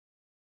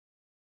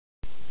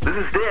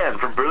This is Dan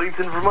from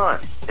Burlington,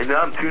 Vermont, and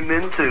I'm tuned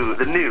in to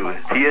the new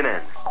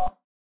TNN.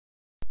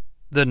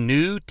 The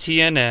new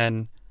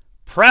TNN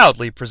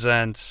proudly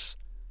presents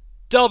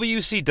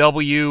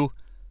wCw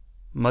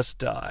Must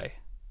Die,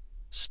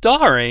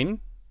 starring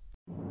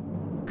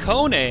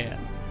Conan.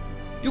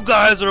 You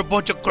guys are a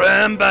bunch of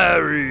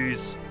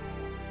cranberries.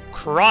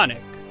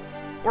 Chronic.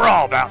 We're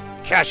all about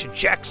cashing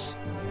checks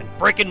and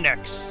breaking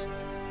necks.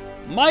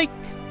 Mike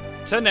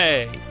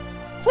Tenay.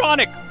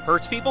 Chronic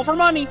hurts people for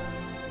money.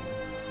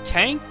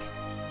 Tank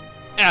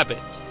Abbott.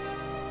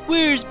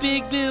 Where's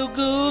Big Bill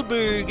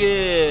Goldberg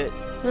at?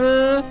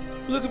 Huh?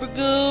 Looking for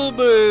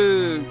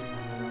Goldberg.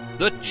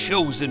 The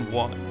Chosen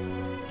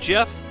One.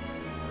 Jeff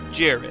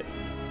Jarrett.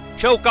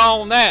 Choke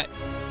on that,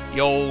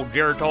 you old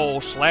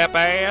Geritol slap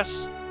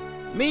ass.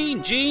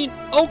 Mean Gene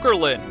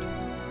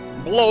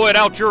Okerlund. Blow it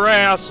out your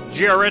ass,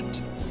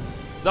 Jarrett.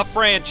 The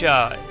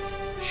Franchise.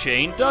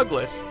 Shane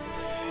Douglas.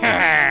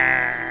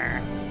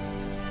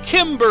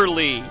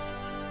 Kimberly.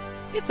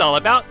 It's all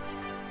about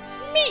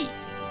me.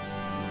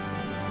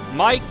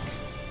 Mike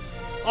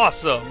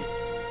Awesome.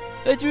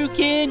 I threw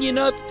Canyon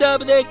off the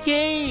top of that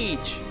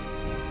cage.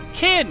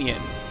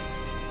 Canyon.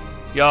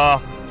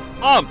 Yeah,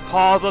 I'm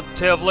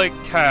positively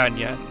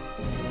Canyon.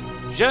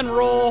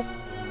 General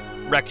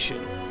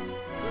Rection.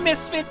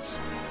 Misfits,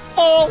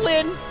 fall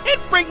in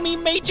and bring me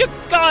major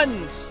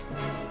guns.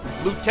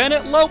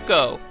 Lieutenant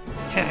Loco.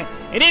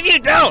 And if you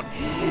don't,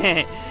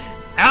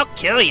 I'll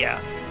kill ya.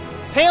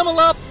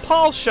 Pamela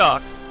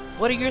Paulshock.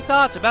 What are your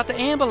thoughts about the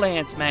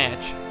ambulance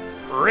match?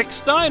 Rick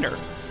Steiner.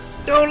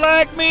 Don't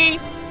like me?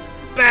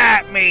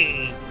 Bat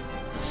me.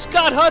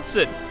 Scott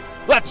Hudson.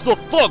 That's the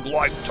thug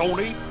life,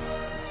 Tony.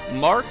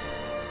 Mark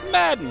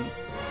Madden.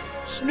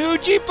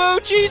 Snoochie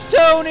Poochies,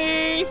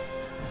 Tony.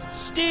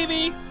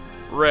 Stevie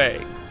Ray.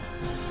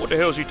 What the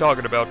hell's he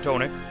talking about,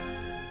 Tony?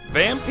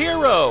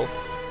 Vampiro.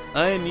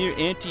 I am your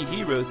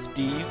anti-hero,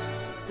 Steve.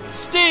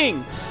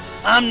 Sting.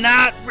 I'm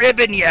not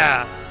ribbing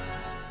ya.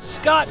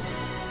 Scott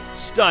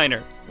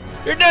Steiner.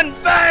 You're done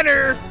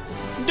finer.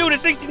 I'm doing a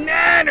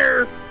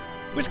 69er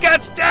with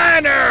Scott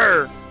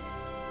Steiner.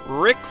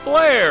 Ric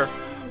Flair.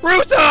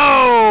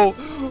 Rutho!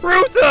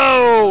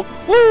 Rutho!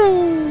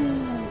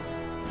 Woo!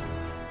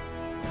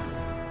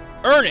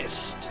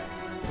 Ernest.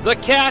 The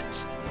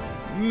Cat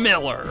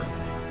Miller.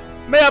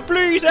 May I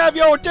please have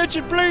your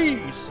attention,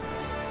 please?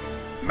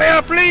 May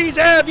I please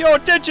have your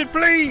attention,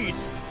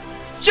 please?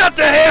 Shut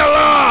the hell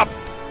up!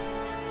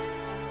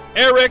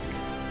 Eric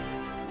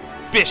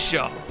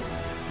Bischoff.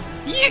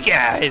 You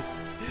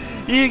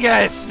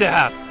guys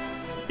stop.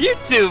 You're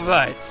too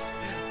much.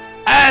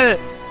 I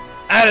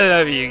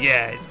love you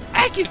guys.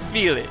 I can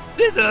feel it.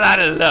 There's a lot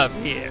of love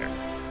here.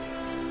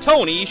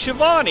 Tony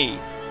Schiavone.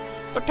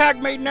 The tag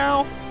mate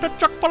now to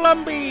Chuck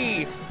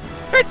Palumbi.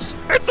 It's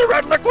the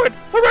red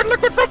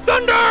liquid from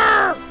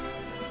Thunder.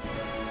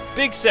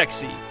 Big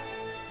Sexy.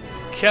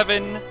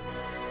 Kevin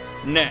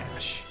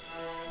Nash.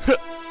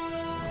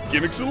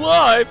 Gimmicks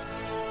alive.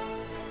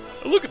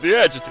 Look at the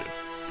adjective.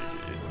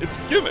 It's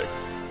gimmick.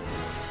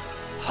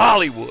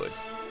 Hollywood.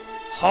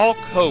 Hulk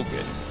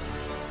Hogan.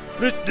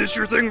 This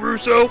your thing,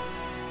 Russo?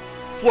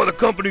 That's why the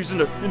company's in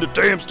the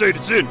damn state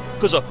it's in,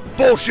 because of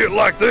bullshit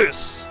like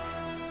this.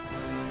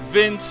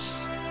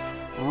 Vince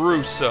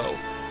Russo.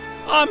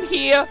 I'm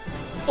here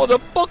for the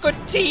Booker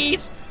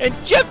T's and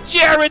Jeff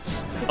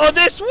Jarrett's of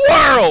this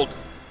world.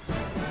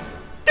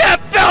 That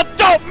belt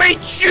don't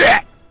mean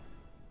shit.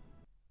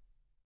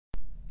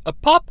 A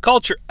pop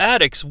culture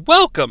addict's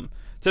welcome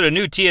to the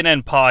new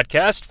TNN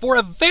podcast for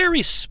a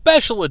very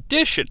special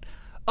edition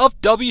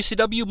of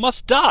wCw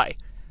Must Die.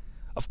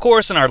 Of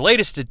course, in our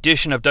latest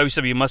edition of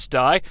wCw Must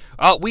Die,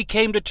 we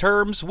came to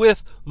terms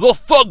with the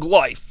thug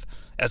life,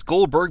 as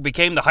Goldberg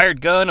became the hired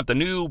gun of the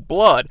new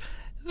blood.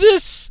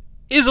 This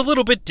is a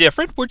little bit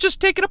different. We're just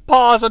taking a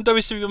pause on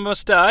wCw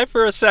Must Die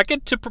for a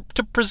second to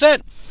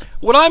present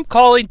what I'm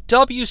calling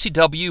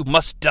wCw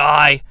Must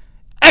Die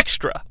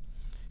Extra.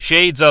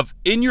 Shades of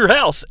In Your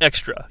House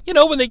Extra. You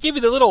know, when they give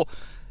you the little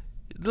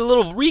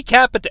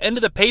recap at the end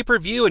of the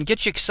pay-per-view and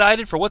get you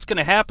excited for what's going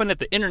to happen at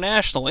the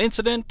international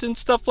incident and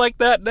stuff like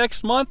that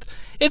next month.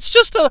 It's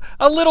just a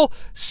little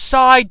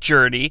side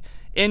journey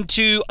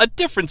into a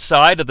different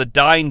side of the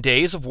dying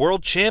days of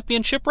World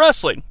Championship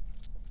Wrestling.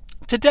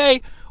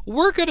 Today,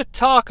 we're going to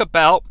talk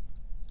about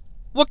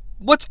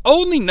what's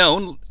only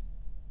known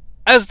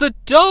as the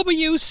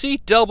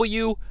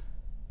wCw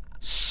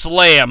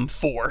S.L.A.M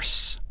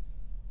Force.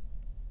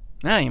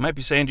 Now, you might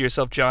be saying to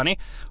yourself, Johnny,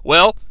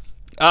 well,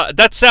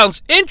 that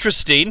sounds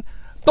interesting,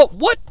 but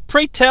what,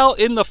 pray tell,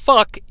 in the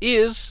fuck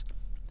is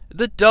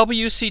the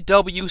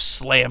wCw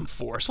S.L.A.M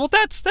Force? Well,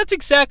 that's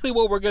exactly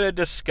what we're going to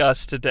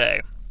discuss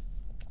today.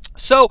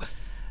 So,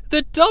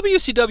 the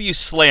wCw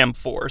S.L.A.M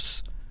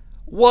Force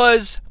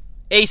was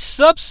a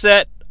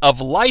subset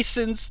of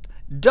licensed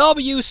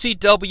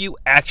wCw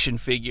action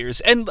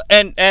figures. And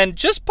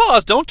just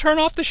pause, don't turn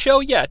off the show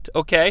yet,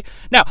 okay?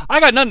 Now, I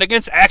got nothing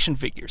against action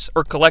figures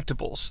or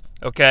collectibles,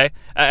 okay?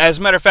 As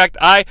a matter of fact,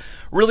 I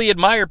really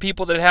admire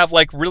people that have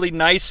like really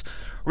nice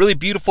really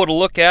beautiful to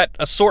look at.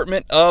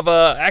 Assortment of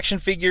action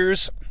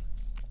figures,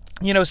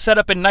 set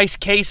up in nice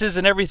cases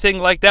and everything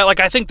like that. Like,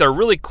 I think they're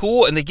really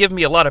cool, and they give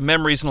me a lot of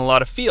memories and a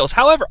lot of feels.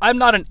 However, I'm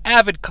not an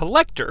avid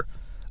collector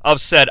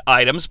of said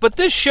items, but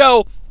this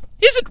show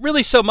isn't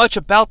really so much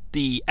about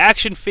the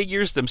action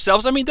figures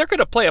themselves. I mean, they're going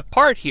to play a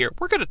part here.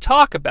 We're going to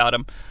talk about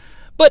them.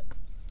 But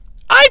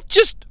I'm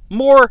just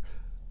more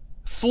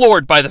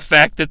floored by the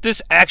fact that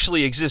this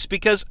actually exists,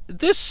 because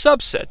this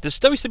subset, this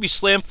WCW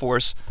Slam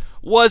Force,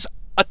 was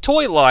a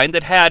toy line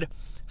that had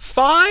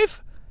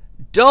 5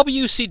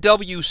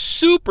 WCW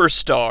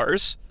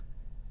superstars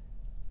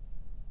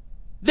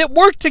that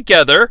worked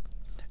together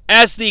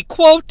as the,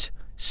 quote,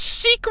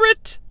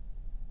 secret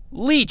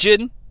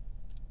legion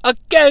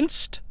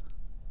against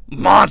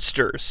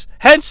monsters.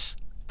 Hence,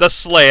 the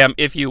Slam,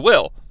 if you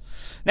will.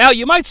 Now,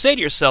 you might say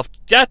to yourself,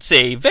 that's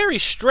a very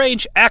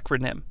strange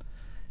acronym.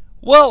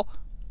 Well,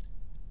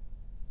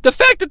 the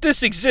fact that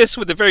this exists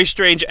with a very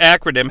strange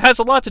acronym has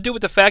a lot to do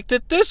with the fact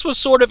that this was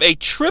sort of a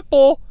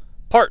triple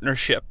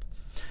partnership.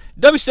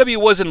 WCW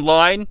was in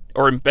line,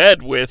 or in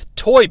bed with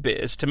Toy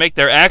Biz to make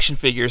their action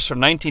figures from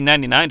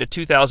 1999 to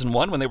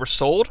 2001 when they were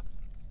sold.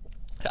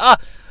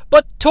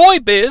 But Toy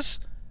Biz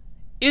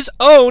is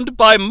owned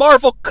by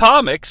Marvel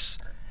Comics,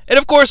 and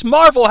of course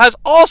Marvel has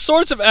all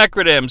sorts of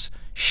acronyms.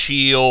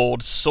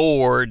 Shield,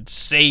 Sword,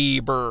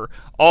 Saber,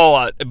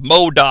 all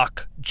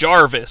MODOK,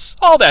 Jarvis,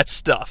 all that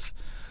stuff.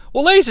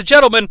 Well, ladies and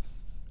gentlemen,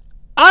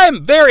 I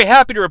am very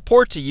happy to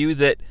report to you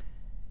that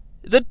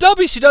the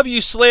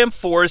WCW Slam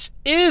Force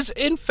is,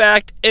 in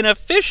fact, an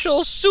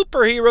official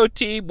superhero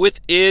team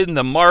within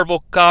the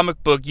Marvel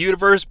comic book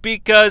universe,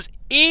 because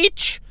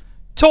each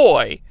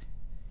toy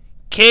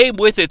came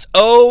with its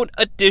own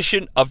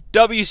edition of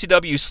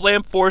WCW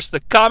Slam Force,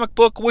 the comic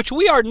book, which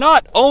we are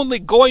not only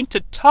going to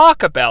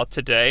talk about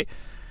today,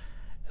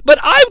 but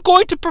I'm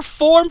going to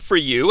perform for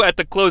you at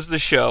the close of the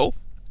show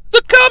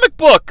the comic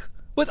book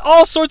with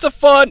all sorts of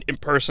fun,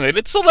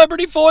 impersonated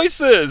celebrity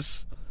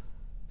voices.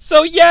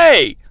 So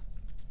yay!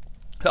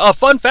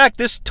 Fun fact,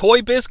 this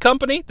Toy Biz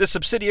company, this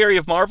subsidiary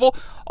of Marvel,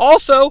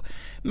 also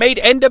made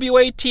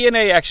NWA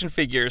TNA action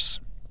figures.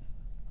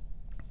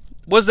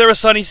 Was there a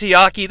Sonny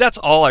Siaki? That's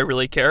all I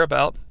really care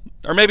about.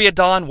 Or maybe a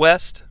Don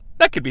West.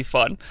 That could be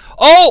fun.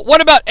 Oh,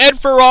 what about Ed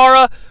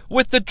Ferrara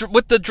with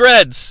the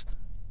dreads?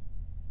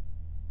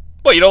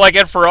 What, you don't like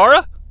Ed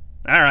Ferrara?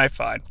 Alright,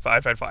 fine.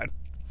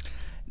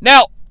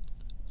 Now,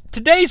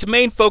 today's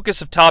main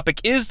focus of topic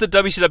is the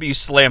WCW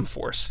Slam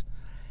Force.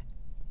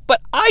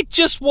 But I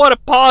just want to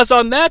pause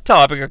on that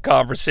topic of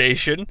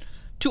conversation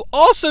to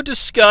also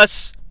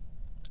discuss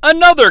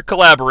another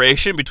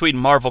collaboration between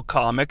Marvel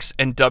Comics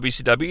and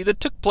WCW that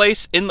took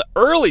place in the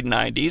early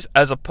 90s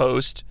as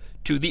opposed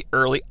to the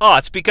early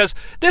aughts. Because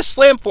this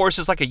Slam Force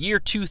is like a year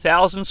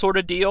 2000 sort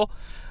of deal.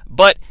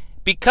 But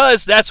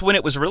because that's when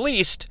it was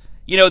released,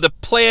 the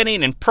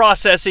planning and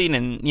processing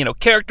and,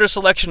 character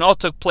selection all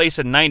took place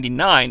in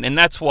 99. And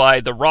that's why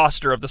the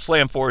roster of the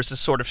Slam Force is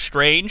sort of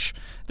strange.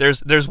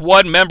 There's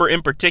one member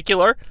in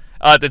particular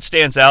that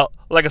stands out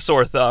like a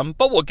sore thumb.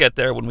 But we'll get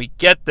there when we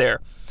get there.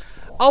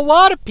 A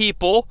lot of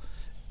people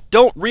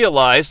don't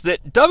realize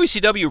that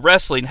WCW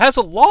Wrestling has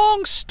a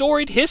long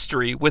storied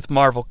history with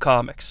Marvel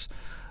Comics.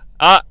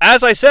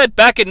 As I said,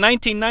 back in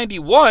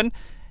 1991,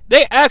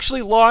 they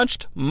actually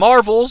launched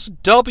Marvel's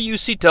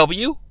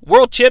WCW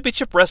World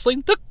Championship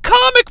Wrestling, the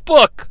comic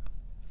book,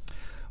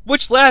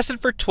 which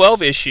lasted for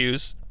 12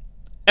 issues.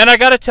 And I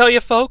gotta tell you,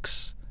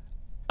 folks,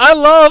 I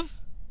love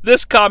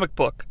this comic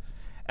book.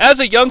 As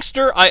a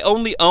youngster, I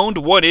only owned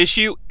one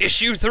issue,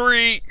 issue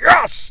 3.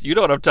 Yes, you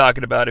know what I'm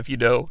talking about if you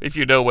know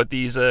what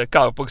these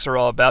comic books are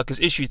all about, because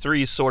issue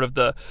 3 is sort of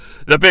the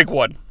big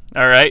one.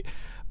 All right,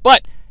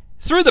 but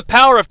through the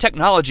power of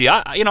technology,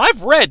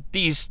 I've read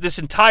this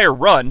entire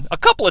run a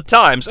couple of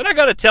times, and I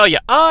got to tell you,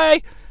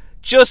 I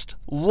just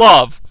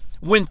love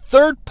when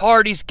third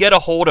parties get a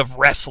hold of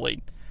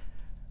wrestling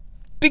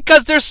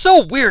because they're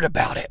so weird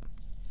about it.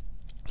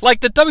 Like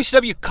the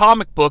WCW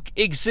comic book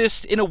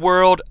exists in a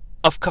world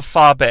of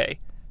kafabe,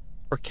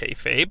 or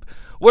kayfabe,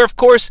 where, of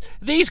course,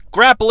 these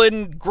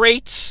grappling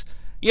greats,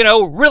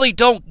 really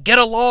don't get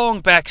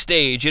along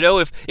backstage.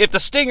 If the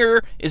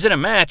Stinger is in a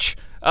match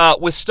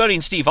with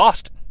Stunning Steve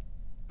Austin,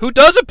 who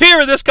does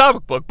appear in this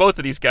comic book, both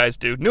of these guys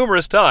do,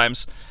 numerous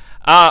times,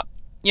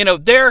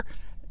 they're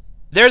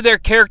their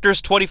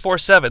characters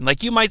 24/7.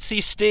 Like, you might see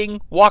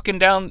Sting walking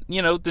down,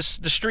 the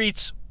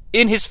streets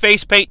in his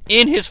face paint,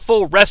 in his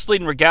full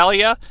wrestling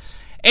regalia,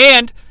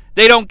 and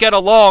they don't get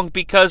along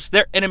because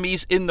they're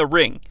enemies in the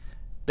ring.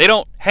 They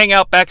don't hang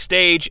out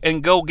backstage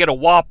and go get a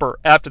Whopper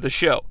after the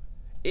show.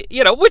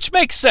 Which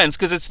makes sense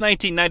because it's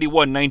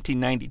 1991,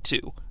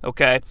 1992,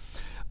 okay?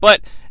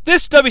 But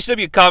this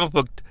WCW comic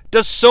book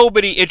does so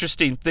many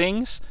interesting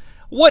things.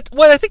 What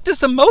I think is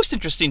the most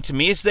interesting to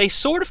me is they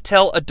sort of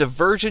tell a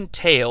divergent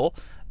tale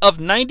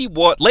of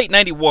late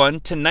 91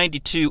 to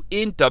 92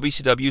 in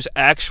WCW's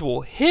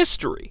actual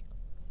history.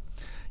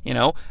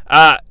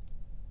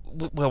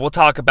 We'll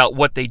talk about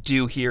what they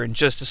do here in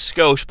just a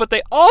skosh, but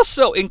they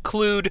also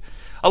include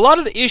a lot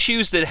of the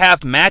issues that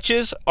have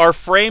matches are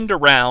framed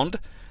around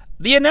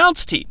the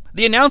announce team.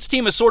 The announce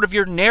team is sort of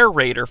your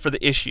narrator for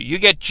the issue. You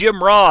get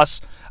Jim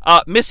Ross,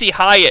 Missy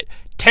Hyatt,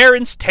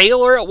 Terrence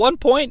Taylor at one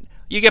point.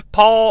 You get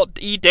Paul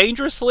E.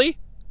 Dangerously,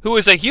 who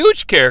is a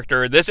huge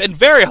character in this and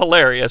very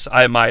hilarious,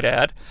 I might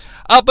add.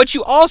 But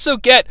you also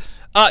get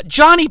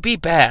Johnny B.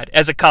 Bad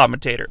as a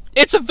commentator.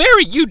 It's a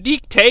very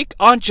unique take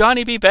on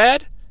Johnny B.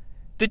 Bad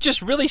that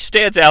just really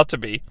stands out to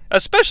me,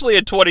 especially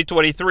in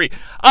 2023.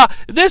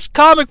 This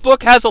comic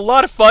book has a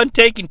lot of fun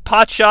taking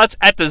pot shots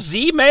at the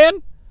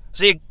Z-Man,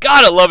 so you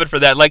gotta love it for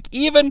that. Like,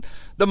 even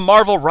the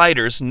Marvel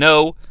writers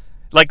know,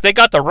 like, they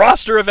got the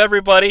roster of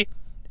everybody,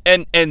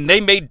 and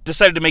they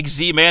decided to make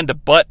Z-Man the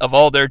butt of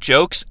all their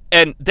jokes,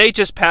 and they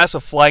just pass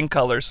with flying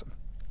colors.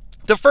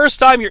 The first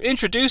time you're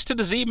introduced to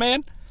the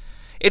Z-Man,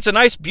 it's a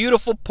nice,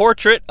 beautiful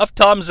portrait of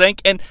Tom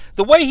Zenk, and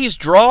the way he's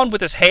drawn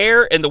with his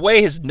hair and the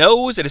way his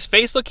nose and his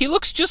face look, he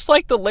looks just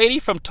like the lady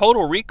from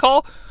Total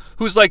Recall,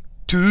 who's like,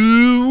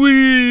 2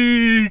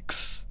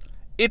 weeks.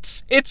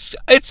 It's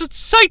a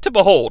sight to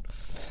behold.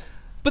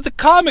 But the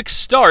comic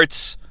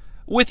starts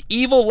with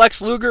evil Lex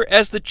Luger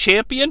as the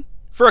champion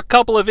for a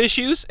couple of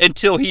issues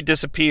until he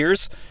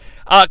disappears.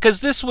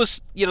 Because this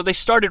was, they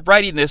started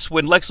writing this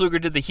when Lex Luger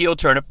did the heel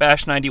turn at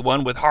Bash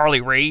 91 with Harley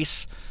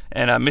Race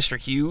and Mr.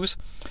 Hughes.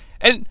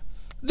 And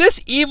this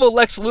evil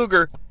Lex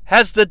Luger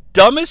has the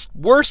dumbest,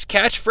 worst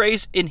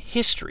catchphrase in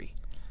history.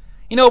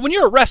 When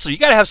you're a wrestler, you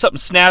gotta have something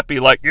snappy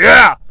like,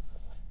 yeah!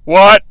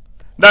 What?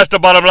 That's the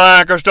bottom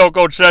line, because Stone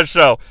Cold says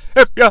so.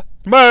 If you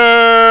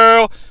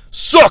smell,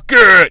 suck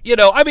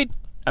it!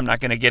 I'm not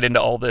gonna get into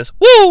all this.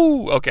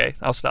 Woo! Okay,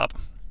 I'll stop.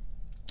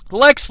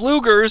 Lex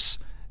Luger's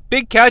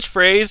big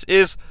catchphrase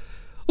is,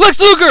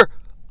 Lex Luger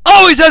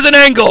always has an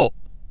angle!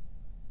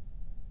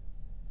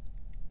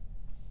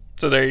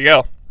 So there you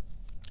go.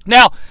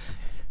 Now,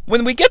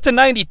 when we get to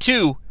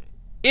 92,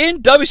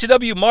 in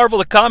WCW Marvel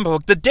the comic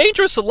book, the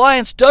Dangerous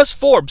Alliance does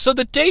form. So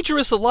the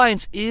Dangerous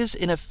Alliance is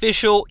an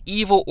official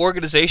evil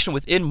organization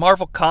within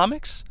Marvel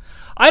Comics.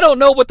 I don't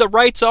know what the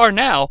rights are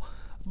now,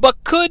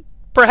 but could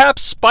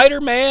perhaps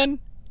Spider-Man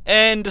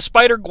and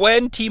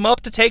Spider-Gwen team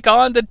up to take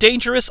on the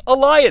Dangerous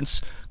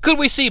Alliance? Could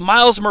we see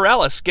Miles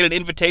Morales get an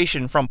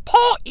invitation from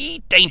Paul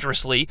E.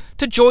 Dangerously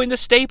to join the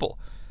stable?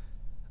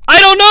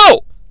 I don't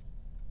know,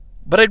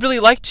 but I'd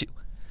really like to.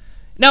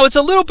 Now, it's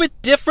a little bit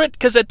different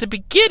because at the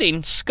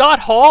beginning, Scott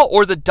Hall,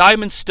 or the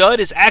Diamond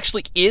Stud, is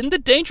actually in the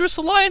Dangerous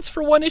Alliance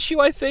for one issue,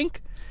 I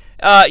think.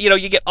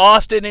 You get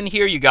Austin in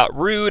here, you got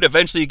Rude,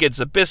 eventually you get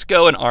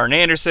Zbyszko and Arn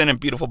Anderson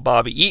and beautiful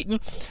Bobby Eaton.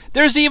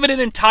 There's even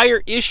an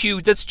entire issue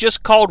that's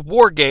just called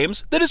War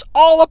Games that is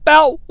all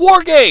about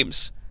War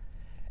Games.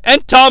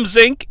 And Tom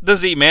Zenk, the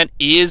Z-Man,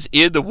 is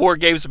in the War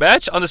Games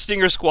match on the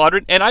Stinger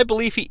Squadron, and I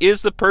believe he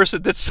is the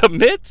person that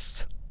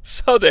submits.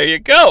 So there you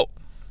go.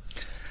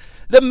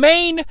 The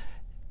main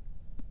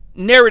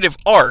narrative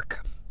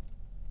arc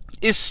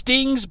is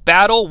Sting's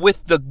battle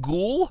with the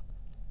Ghoul.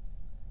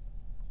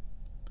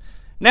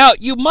 Now,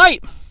 you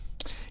might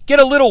get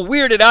a little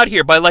weirded out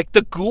here by,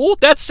 the Ghoul?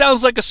 That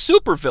sounds like a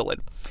supervillain.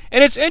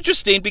 And it's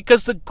interesting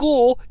because the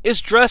Ghoul is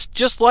dressed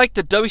just like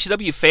the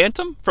WCW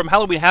Phantom from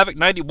Halloween Havoc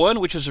 91,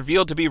 which was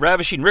revealed to be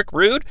Ravishing Rick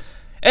Rude.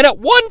 And at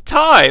one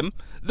time,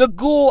 the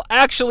Ghoul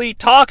actually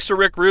talks to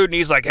Rick Rude, and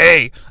he's like,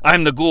 hey,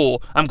 I'm the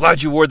Ghoul. I'm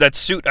glad you wore that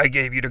suit I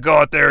gave you to go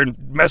out there and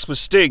mess with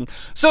Sting.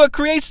 So it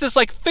creates this,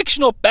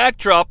 fictional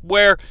backdrop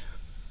where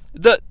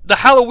the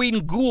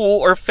Halloween Ghoul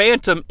or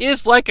Phantom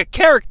is like a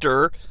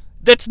character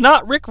that's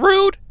not Rick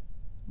Rude,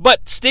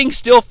 but Sting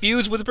still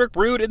feuds with Rick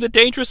Rude in the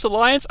Dangerous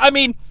Alliance.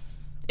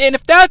 And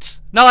if that's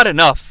not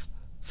enough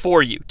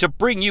for you to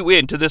bring you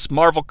into this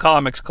Marvel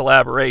Comics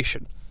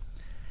collaboration,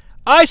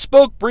 I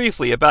spoke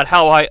briefly about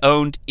how I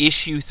owned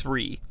issue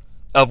 3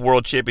 of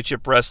World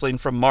Championship Wrestling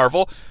from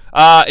Marvel.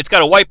 It's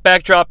got a white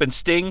backdrop and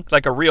Sting,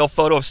 like a real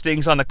photo of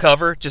Sting's on the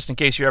cover, just in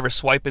case you're ever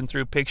swiping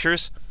through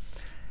pictures.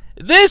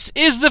 This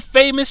is the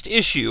famous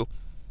issue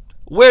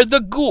where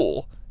the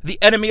Ghoul, the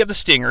enemy of the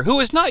Stinger, who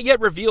has not yet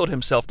revealed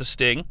himself to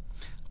Sting,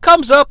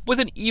 comes up with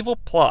an evil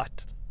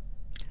plot.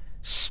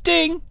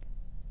 Sting,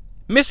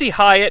 Missy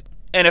Hyatt,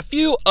 and a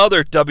few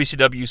other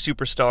WCW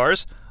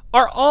superstars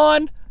are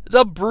on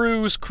the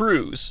Bruise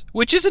Cruise,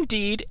 which is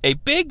indeed a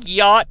big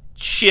yacht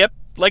ship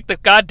like the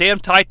goddamn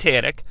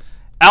Titanic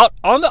out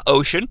on the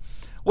ocean,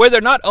 where they're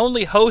not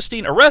only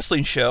hosting a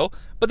wrestling show,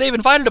 but they've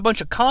invited a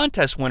bunch of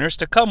contest winners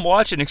to come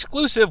watch an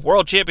exclusive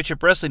World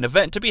Championship Wrestling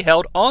event to be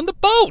held on the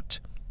boat.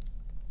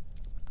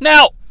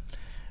 Now,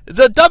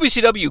 the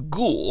WCW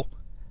Ghoul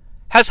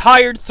has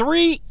hired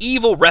 3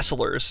 evil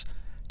wrestlers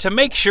to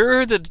make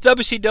sure that the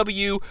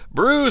WCW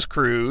Bruise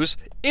Cruise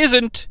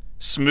isn't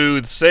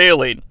smooth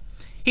sailing.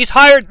 He's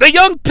hired the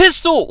Young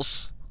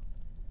Pistols,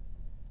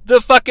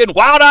 the fucking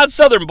wild-eyed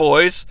Southern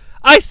boys.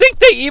 I think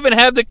they even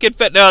have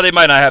the No, they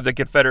might not have the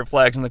Confederate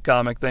flags in the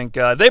comic, thank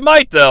God. They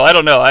might, though. I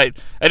don't know. I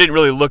didn't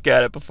really look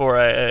at it before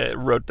I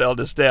wrote all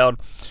this down.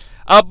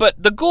 But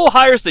the Ghoul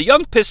hires the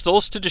Young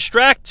Pistols to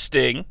distract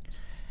Sting,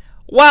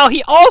 while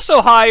he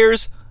also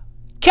hires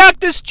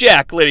Cactus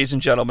Jack, ladies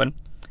and gentlemen,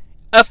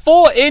 A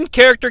full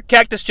in-character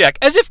Cactus Jack,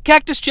 as if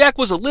Cactus Jack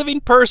was a living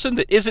person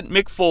that isn't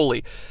Mick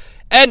Foley.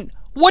 And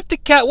what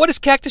is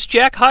Cactus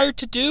Jack hired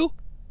to do?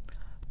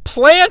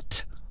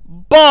 Plant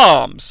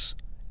bombs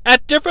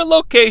at different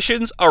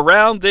locations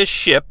around this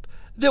ship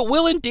that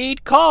will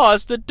indeed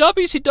cause the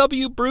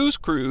WCW Bruise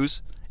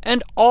Cruise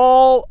and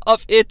all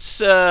of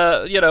its,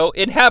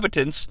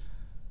 inhabitants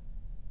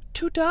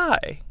to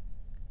die.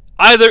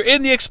 Either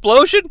in the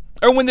explosion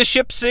or when the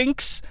ship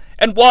sinks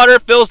and water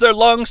fills their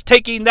lungs,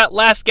 taking that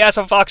last gas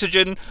of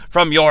oxygen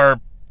from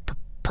your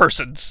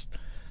persons.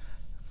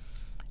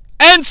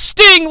 And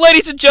Sting,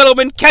 ladies and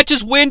gentlemen,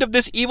 catches wind of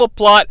this evil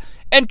plot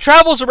and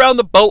travels around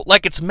the boat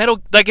like it's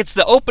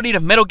the opening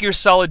of Metal Gear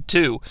Solid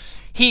 2.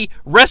 He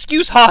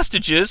rescues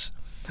hostages.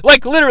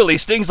 Like, literally,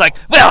 Sting's like,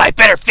 well, I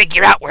better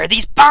figure out where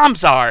these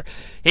bombs are.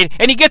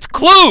 And he gets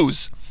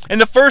clues. And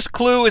the first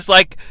clue is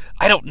like,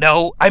 I don't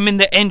know, I'm in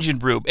the engine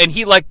room. And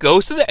he,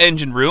 goes to the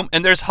engine room,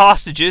 and there's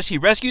hostages. He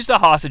rescues the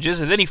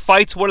hostages, and then he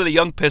fights one of the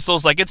young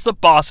pistols like it's the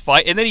boss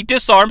fight, and then he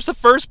disarms the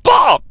first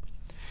bomb.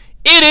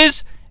 It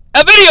is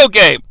a video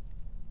game.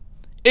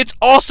 It's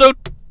also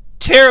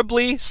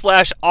terribly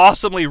 /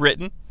 awesomely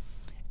written.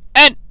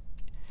 And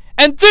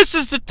this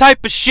is the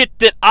type of shit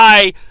that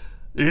I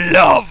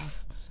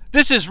love.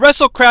 This is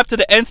WrestleCrap to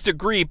the nth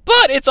degree,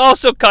 but it's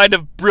also kind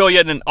of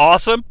brilliant and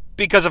awesome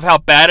because of how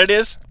bad it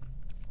is.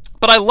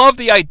 But I love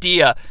the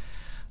idea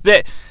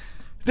that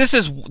this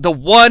is the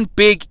one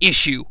big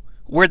issue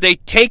where they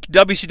take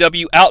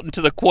WCW out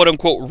into the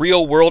quote-unquote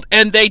real world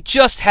and they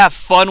just have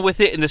fun with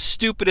it in the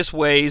stupidest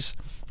ways.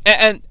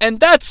 And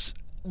that's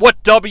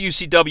what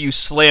WCW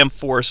Slam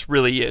Force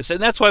really is.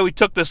 And that's why we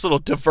took this little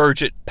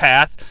divergent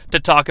path to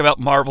talk about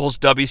Marvel's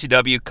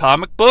WCW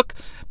comic book,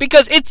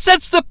 because it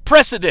sets the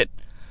precedent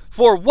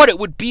for what it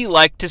would be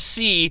like to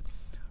see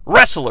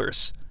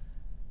wrestlers.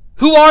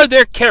 Who are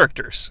their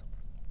characters?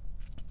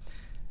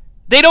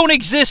 They don't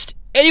exist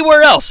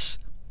anywhere else.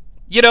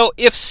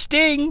 If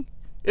Sting,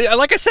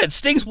 like I said,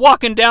 Sting's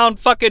walking down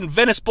fucking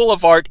Venice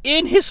Boulevard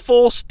in his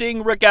full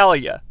Sting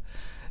regalia.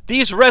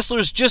 These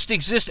wrestlers just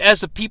exist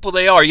as the people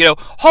they are.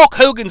 Hulk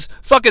Hogan's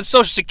fucking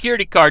social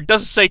security card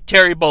doesn't say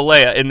Terry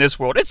Bollea in this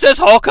world. It says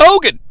Hulk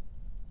Hogan.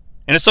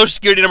 And his social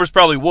security number is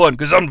probably 1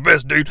 because I'm the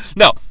best dude.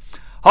 No.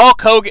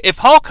 Hulk Hogan. If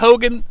Hulk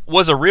Hogan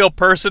was a real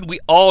person, we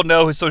all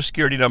know his social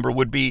security number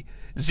would be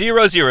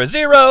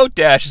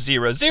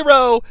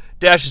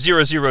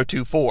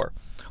 000-00-0024.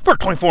 We're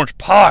 24-inch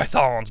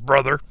pythons,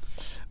 brother.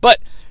 But,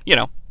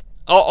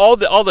 all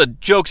the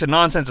jokes and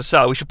nonsense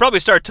aside, we should probably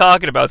start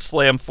talking about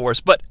Slam Force.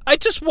 But I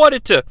just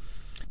wanted to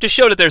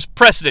show that there's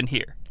precedent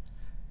here.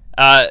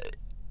 And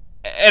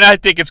I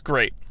think it's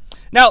great.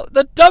 Now,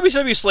 the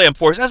WCW Slam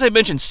Force, as I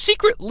mentioned,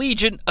 Secret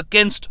Legion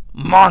against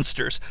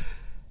monsters.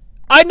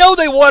 I know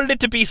they wanted it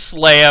to be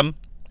Slam,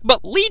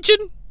 but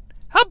Legion?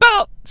 How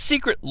about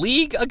Secret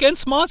League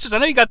against monsters? I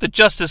know you got the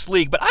Justice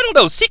League, but I don't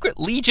know, Secret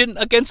Legion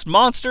against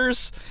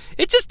monsters?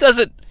 It just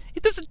doesn't,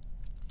 at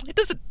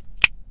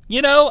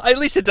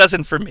least it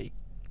doesn't for me.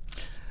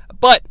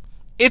 But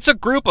it's a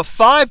group of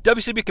 5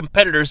 WCW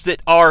competitors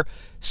that are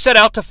set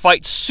out to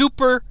fight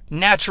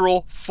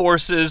supernatural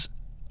forces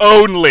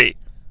only.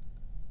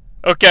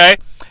 Okay?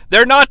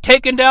 They're not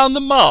taking down the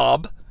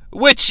mob,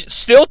 which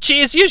still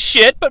cheesy as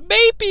shit, but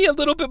maybe a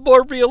little bit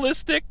more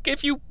realistic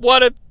if you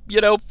want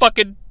to,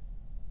 fucking...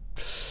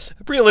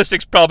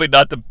 Realistic's probably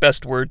not the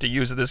best word to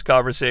use in this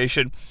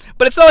conversation,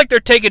 but it's not like they're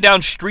taking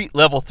down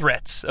street-level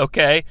threats,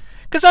 okay?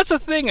 Because that's a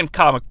thing in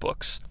comic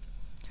books.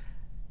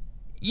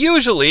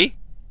 Usually,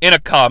 in a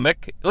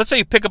comic, let's say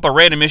you pick up a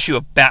random issue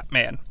of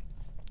Batman.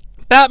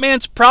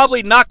 Batman's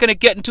probably not going to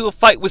get into a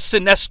fight with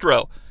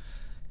Sinestro,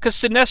 because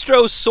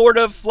Sinestro's sort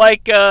of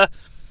like,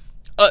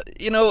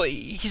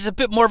 he's a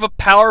bit more of a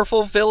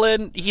powerful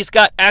villain. He's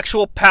got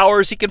actual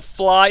powers. He can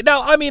fly.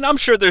 Now, I'm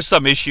sure there's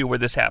some issue where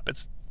this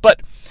happens,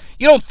 but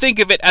you don't think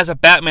of it as a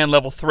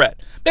Batman-level threat.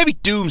 Maybe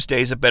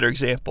Doomsday is a better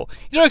example.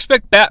 You don't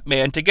expect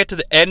Batman to get to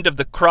the end of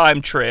the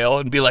crime trail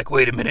and be like,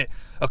 wait a minute,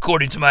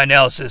 according to my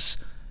analysis,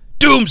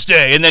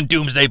 Doomsday! And then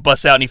Doomsday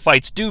busts out and he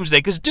fights Doomsday,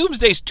 because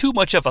Doomsday's too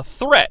much of a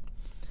threat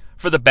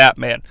for the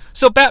Batman.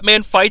 So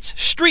Batman fights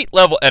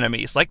street-level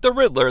enemies, like the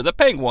Riddler, the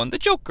Penguin, the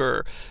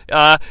Joker.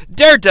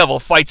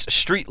 Daredevil fights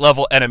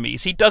street-level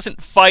enemies. He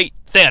doesn't fight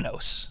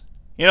Thanos.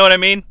 You know what I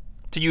mean?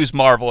 To use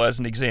Marvel as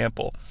an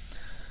example.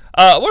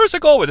 Where was I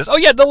going with this? Oh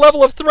yeah, the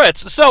level of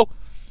threats. So,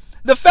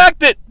 the fact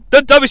that the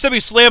WCW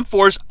Slam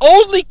Force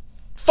only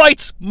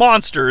fights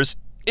monsters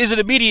is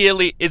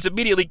immediately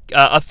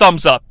a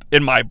thumbs up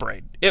in my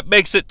brain. It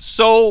makes it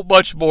so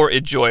much more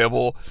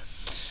enjoyable.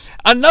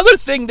 Another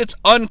thing that's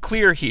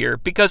unclear here,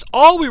 because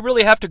all we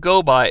really have to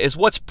go by is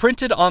what's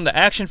printed on the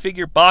action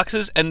figure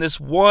boxes and this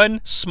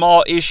one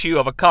small issue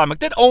of a comic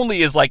that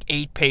only is like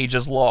 8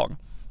 pages long.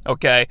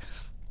 Okay?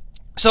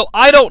 So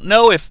I don't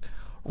know if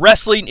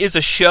wrestling is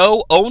a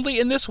show only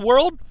in this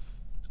world,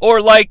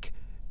 or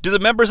do the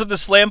members of the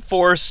Slam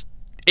Force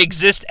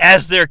exist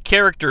as their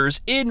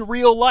characters in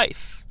real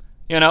life?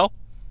 I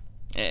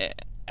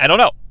don't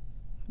know.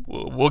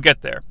 We'll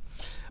get there.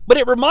 But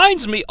it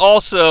reminds me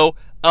also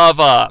of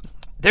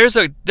there's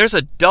a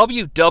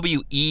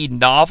WWE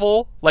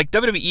novel. Like,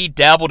 WWE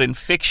dabbled in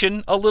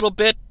fiction a little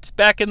bit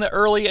back in the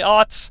early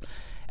aughts.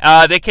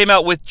 They came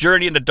out with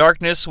Journey into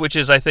Darkness, which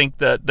is, I think,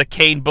 the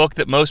Kane book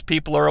that most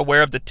people are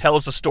aware of, that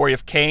tells the story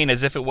of Kane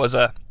as if it was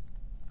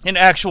an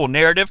actual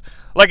narrative.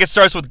 Like, it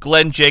starts with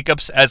Glenn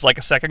Jacobs as, like,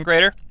 a second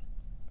grader.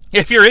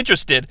 If you're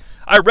interested,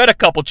 I read a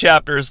couple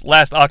chapters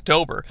last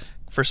October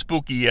for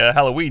spooky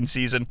Halloween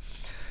season.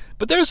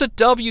 But there's a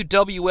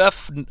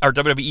WWF or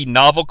WWE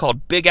novel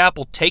called Big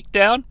Apple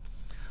Takedown,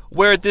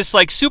 where this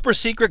like super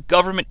secret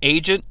government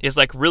agent is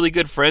like really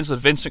good friends with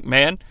Vince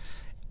McMahon,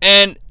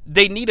 and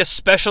they need a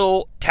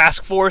special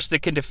task force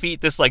that can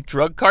defeat this like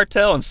drug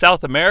cartel in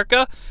South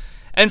America.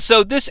 And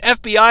so this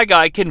FBI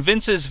guy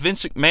convinces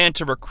Vince McMahon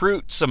to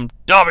recruit some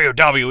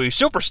WWE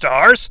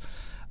superstars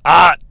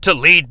to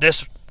lead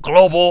this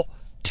global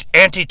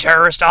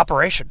anti-terrorist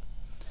operation.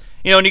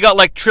 You know, and you got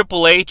like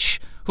Triple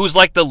H, who's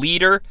like the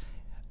leader.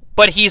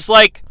 But he's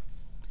like,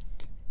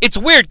 it's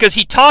weird because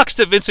he talks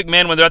to Vince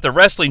McMahon when they're at the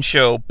wrestling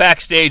show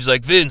backstage,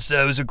 like, Vince,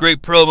 that was a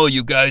great promo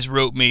you guys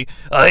wrote me.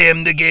 I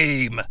am the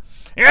game.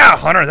 Yeah,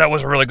 Hunter, that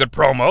was a really good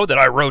promo that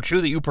I wrote you,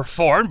 that you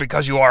performed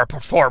because you are a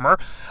performer.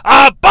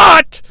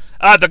 But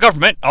the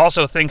government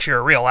also thinks you're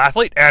a real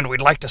athlete, and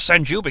we'd like to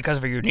send you, because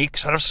of your unique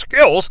set of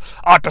skills,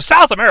 to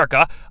South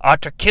America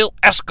to kill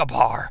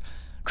Escobar.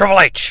 Triple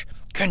H,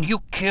 can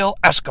you kill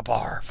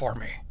Escobar for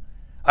me?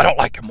 I don't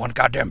like him one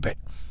goddamn bit.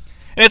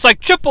 And it's like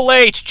Triple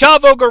H,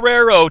 Chavo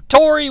Guerrero,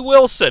 Torrie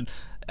Wilson,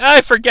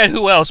 I forget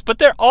who else, but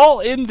they're all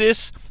in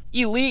this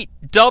elite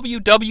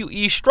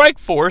WWE strike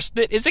force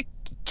that is an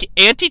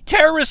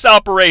anti-terrorist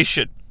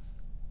operation.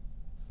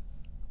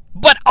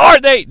 But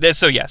are they?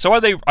 So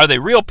are they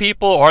real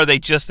people, or are they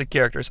just the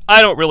characters?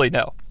 I don't really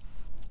know.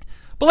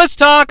 But let's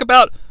talk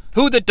about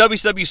who the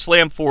WCW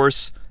Slam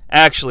Force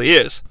actually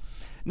is.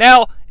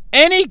 Now,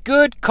 any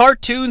good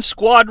cartoon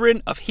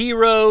squadron of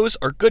heroes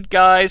or good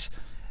guys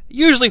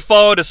usually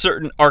follow to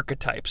certain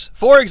archetypes.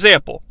 For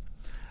example,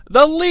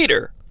 the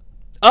leader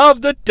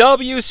of the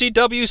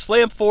WCW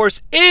Slam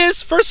Force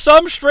is, for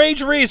some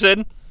strange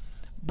reason,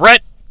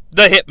 Bret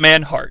the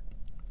Hitman Hart.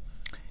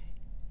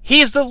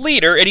 He's the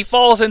leader, and he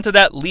falls into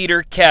that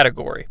leader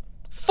category.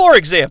 For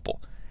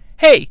example,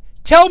 hey,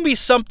 tell me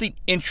something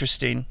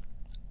interesting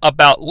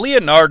about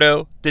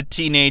Leonardo the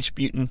Teenage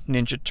Mutant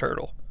Ninja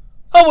Turtle.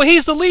 Oh, well,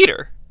 he's the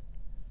leader.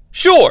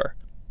 Sure.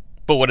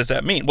 But what does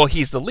that mean? Well,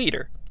 he's the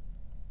leader.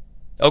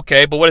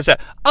 Okay, but what is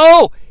that?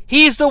 Oh,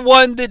 he's the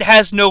one that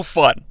has no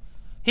fun.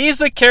 He's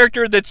the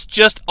character that's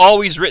just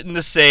always written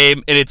the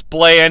same, and it's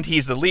bland.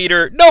 He's the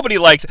leader. Nobody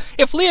likes it.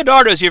 If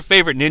Leonardo's your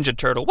favorite Ninja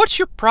Turtle, what's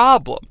your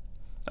problem?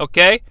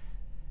 Okay?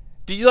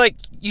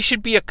 You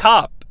should be a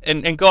cop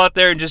and go out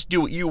there and just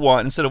do what you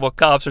want instead of what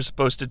cops are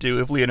supposed to do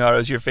if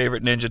Leonardo's your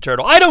favorite Ninja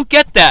Turtle. I don't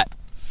get that.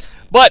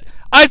 But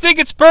I think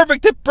it's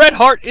perfect that Bret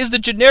Hart is the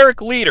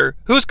generic leader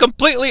who's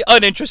completely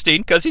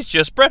uninteresting because he's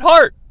just Bret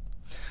Hart.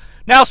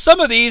 Now, some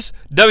of these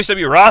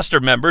WCW roster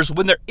members,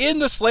 when they're in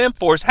the Slam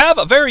Force, have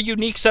a very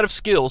unique set of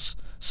skills.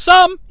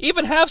 Some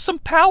even have some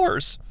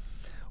powers.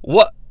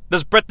 What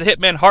does Bret the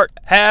Hitman Hart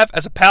have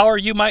as a power,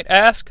 you might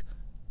ask?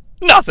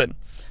 Nothing.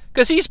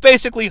 Because he's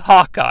basically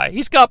Hawkeye.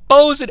 He's got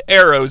bows and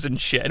arrows and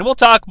shit. And we'll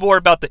talk more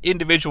about the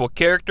individual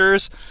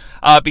characters,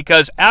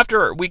 because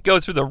after we go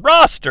through the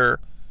roster,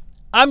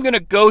 I'm going to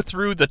go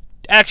through the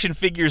action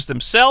figures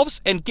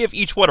themselves and give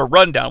each one a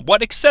rundown.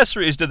 What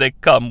accessories do they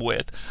come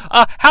with?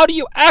 How do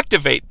you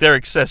activate their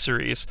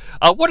accessories?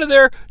 What are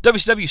their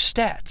WCW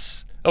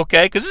stats?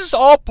 Okay, because this is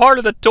all part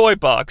of the toy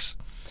box.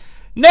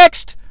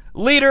 Next,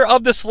 leader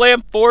of the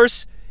Slam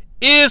Force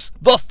is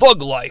the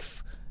Thug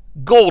Life,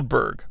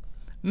 Goldberg.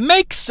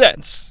 Makes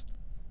sense.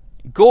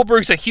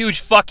 Goldberg's a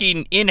huge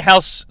fucking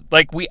in-house,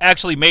 like we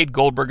actually made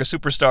Goldberg a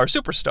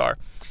superstar.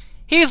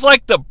 He's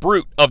like the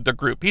brute of the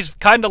group. He's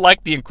kind of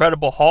like the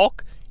Incredible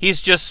Hulk. He's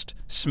just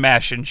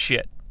smashing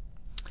shit.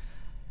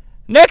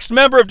 Next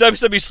member of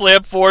WCW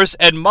Slam Force,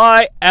 and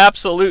my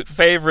absolute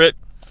favorite,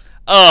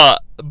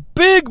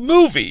 Big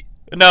Movie.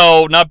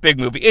 No, not Big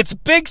Movie. It's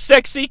Big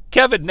Sexy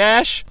Kevin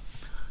Nash,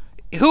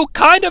 who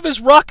kind of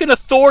is rocking a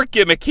Thor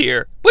gimmick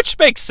here, which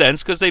makes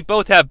sense because they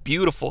both have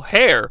beautiful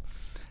hair.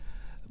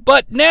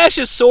 But Nash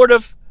is sort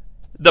of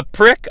the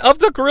prick of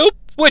the group,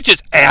 which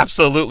is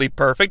absolutely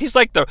perfect. He's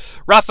like the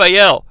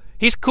Raphael.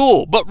 He's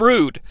cool, but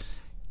rude.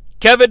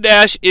 Kevin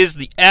Nash is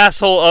the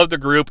asshole of the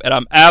group, and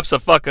I'm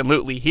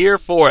abso-fucking-lutely here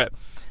for it.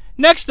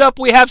 Next up,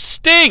 we have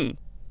Sting,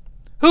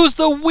 who's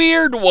the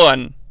weird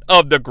one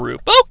of the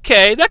group.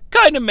 Okay, that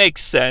kind of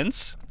makes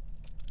sense.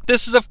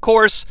 This is, of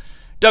course,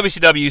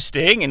 WCW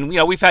Sting, and,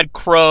 we've had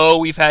Crow,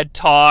 we've had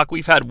Talk,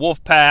 we've had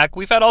Wolfpack,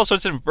 we've had all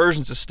sorts of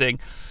versions of Sting.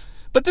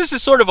 But this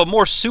is sort of a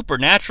more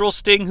supernatural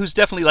Sting, who's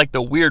definitely like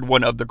the weird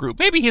one of the group.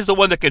 Maybe he's the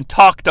one that can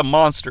talk to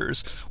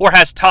monsters, or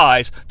has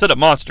ties to the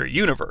monster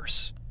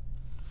universe.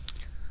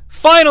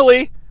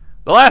 Finally,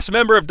 the last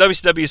member of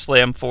WCW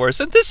Slam Force,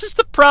 and this is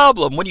the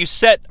problem when you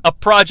set a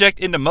project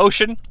into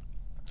motion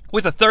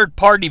with a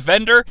third-party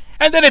vendor,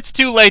 and then it's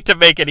too late to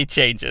make any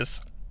changes.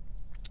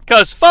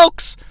 Because,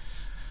 folks,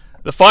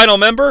 the final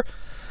member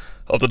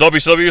of the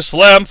WCW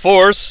Slam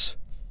Force,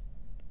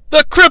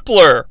 the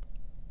Crippler,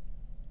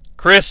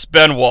 Chris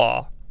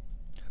Benoit,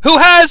 who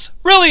has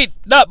really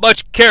not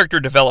much character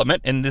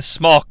development in this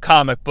small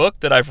comic book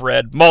that I've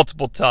read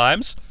multiple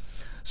times.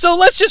 So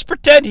let's just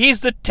pretend he's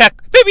the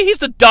maybe he's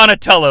the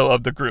Donatello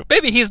of the group.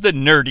 Maybe he's the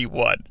nerdy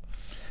one.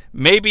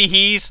 Maybe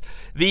he's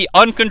the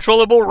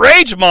uncontrollable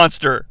rage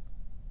monster.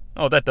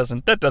 Oh, that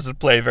doesn't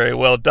play very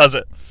well, does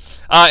it?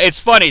 It's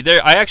funny.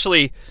 I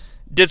actually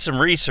did some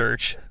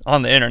research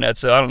on the internet,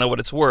 so I don't know what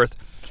it's worth.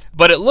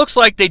 But it looks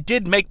like they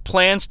did make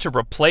plans to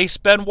replace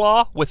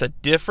Benoit with a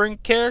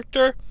different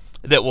character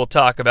that we'll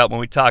talk about when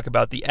we talk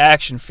about the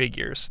action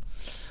figures.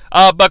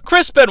 But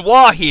Chris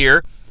Benoit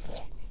here,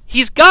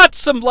 he's got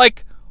some,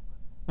 like,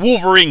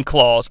 Wolverine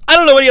claws. I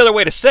don't know any other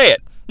way to say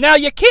it. Now,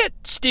 you can't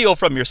steal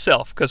from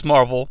yourself, because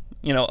Marvel,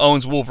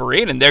 owns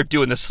Wolverine, and they're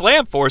doing the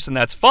Slam Force, and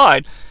that's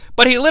fine.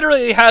 But he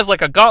literally has,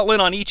 like, a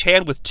gauntlet on each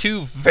hand with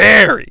two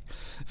very,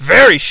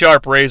 very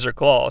sharp razor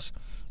claws.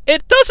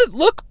 It doesn't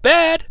look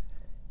bad.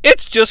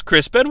 It's just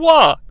Chris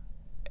Benoit.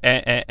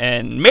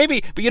 And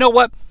maybe, but you know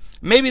what?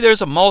 Maybe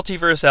there's a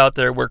multiverse out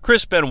there where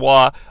Chris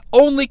Benoit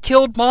only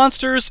killed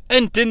monsters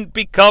and didn't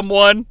become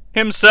one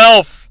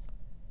himself.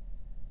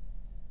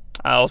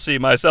 I'll see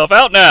myself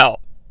out now.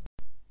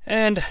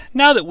 And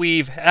now that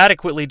we've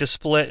adequately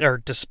described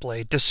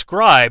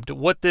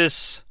what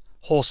this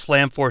whole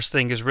Slam Force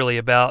thing is really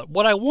about,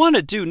 what I want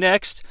to do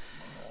next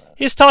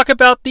is talk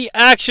about the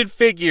action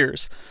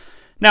figures.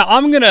 Now,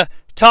 I'm going to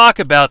talk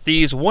about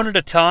these one at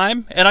a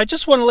time, and I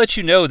just want to let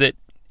you know that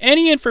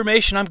any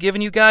information I'm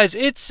giving you guys,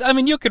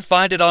 you could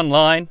find it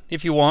online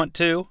if you want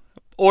to,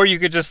 or you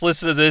could just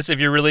listen to this if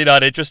you're really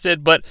not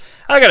interested, but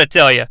I gotta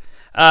tell you,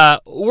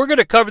 we're going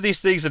to cover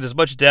these things in as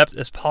much depth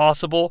as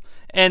possible,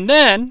 and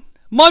then,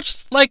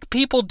 much like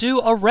people do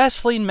a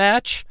wrestling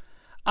match,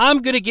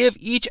 I'm going to give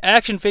each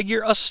action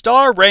figure a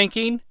star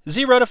ranking,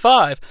 0 to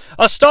 5.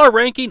 A star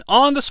ranking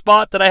on the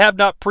spot that I have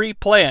not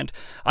pre-planned.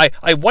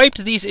 I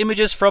wiped these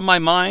images from my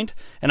mind,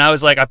 and I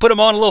was like, I put them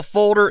on a little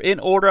folder in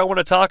order I want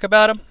to talk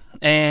about them,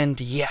 and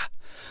yeah.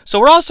 So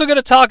we're also going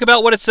to talk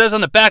about what it says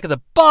on the back of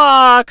the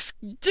box.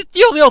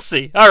 You'll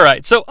see.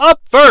 Alright, so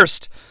up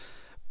first,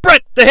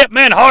 Bret the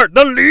Hitman Hart,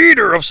 the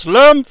leader of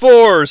Slam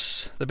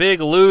Force. The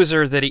big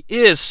loser that he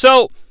is.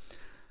 So,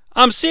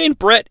 I'm seeing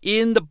Bret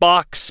in the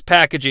box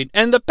packaging,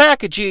 and the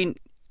packaging,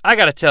 I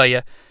gotta tell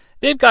you,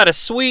 they've got a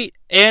sweet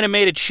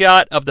animated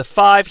shot of the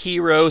 5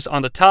 heroes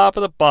on the top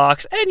of the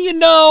box, and you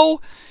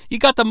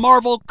got the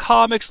Marvel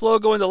Comics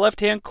logo in the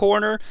left-hand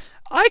corner.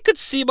 I could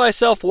see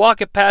myself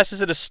walking past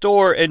this at a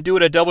store and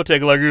doing a double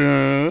take like,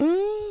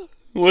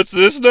 what's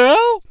this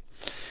now?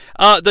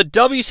 The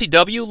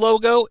WCW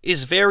logo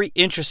is very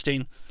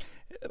interesting.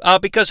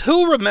 Because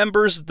who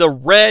remembers the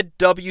red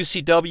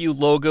WCW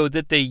logo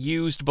that they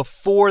used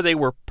before they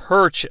were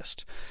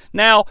purchased?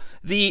 Now,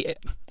 the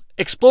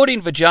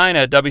Exploding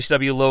Vagina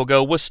WCW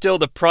logo was still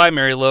the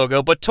primary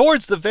logo, but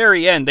towards the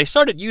very end, they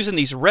started using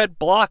these red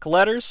block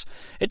letters.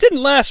 It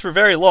didn't last for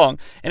very long,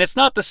 and it's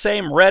not the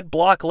same red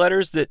block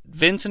letters that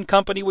Vince and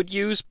company would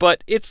use,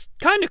 but it's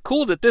kind of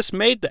cool that this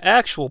made the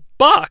actual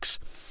box.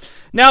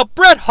 Now,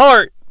 Bret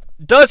Hart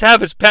does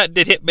have his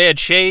patented Hitman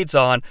shades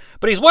on,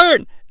 but he's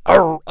wearing...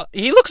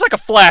 he looks like a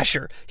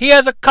flasher. He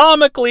has a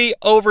comically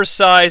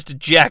oversized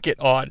jacket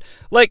on.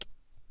 Like,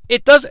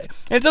 it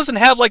doesn't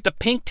have like the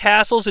pink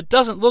tassels. It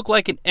doesn't look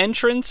like an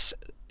entrance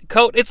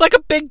coat. It's like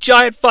a big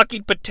giant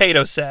fucking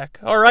potato sack.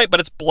 Alright, but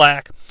it's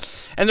black.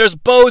 And there's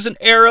bows and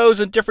arrows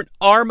and different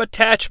arm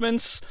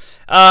attachments.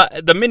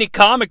 The mini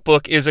comic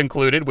book is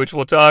included, which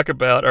we'll talk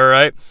about,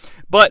 alright?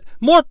 But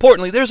more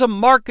importantly, there's a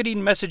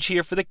marketing message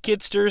here for the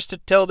kidsters to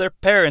tell their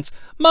parents.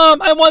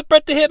 Mom, I want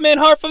Bret the Hitman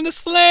Hart from the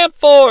Slam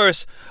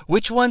Force.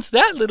 Which one's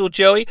that, little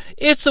Joey?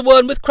 It's the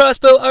one with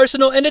crossbow,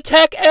 arsenal, and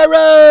attack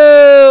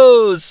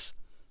arrows.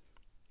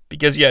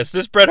 Because yes,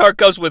 this Bret Hart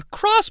comes with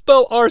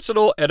crossbow,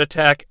 arsenal, and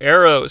attack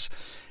arrows.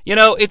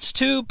 It's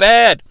too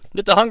bad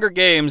that the Hunger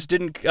Games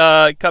didn't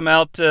come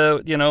out,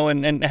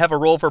 and have a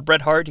role for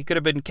Bret Hart. He could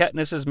have been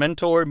Katniss's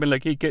mentor and been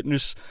like, hey,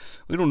 Katniss,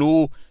 we don't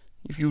know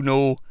if you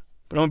know,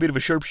 but I'm a bit of a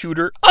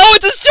sharpshooter. Oh,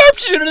 it's a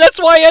sharpshooter!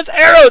 That's why he has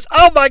arrows!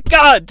 Oh my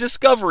god!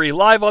 Discovery,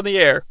 live on the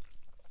air.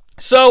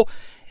 So,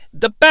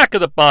 the back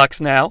of the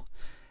box now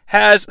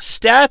has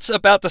stats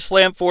about the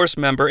Slam Force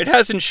member. It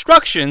has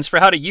instructions for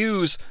how to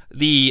use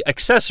the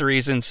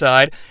accessories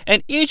inside,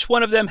 and each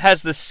one of them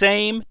has the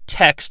same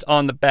text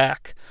on the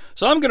back.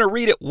 So I'm going to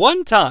read it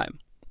one time,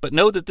 but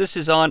know that this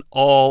is on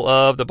all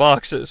of the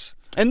boxes.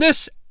 And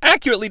this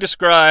accurately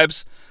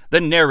describes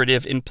the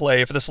narrative in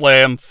play for the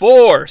Slam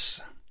Force.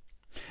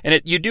 And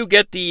you do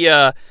get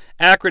the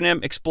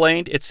acronym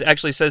explained. It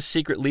actually says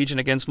Secret Legion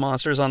Against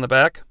Monsters on the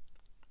back.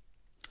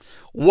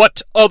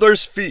 What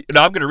others fear...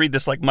 Now, I'm going to read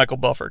this like Michael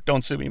Buffer.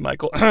 Don't sue me,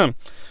 Michael.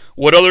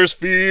 What others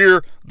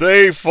fear,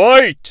 they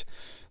fight.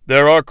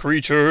 There are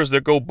creatures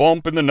that go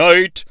bump in the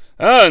night,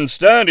 and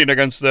standing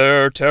against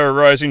their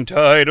terrorizing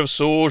tide of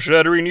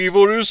soul-shattering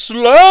evil is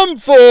Slam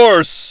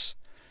Force.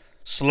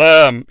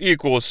 Slam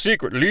equals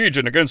Secret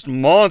Legion Against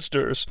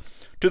Monsters.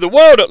 To the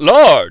world at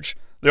large,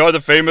 They are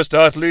the famous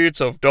athletes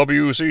of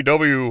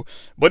wCw,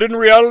 but in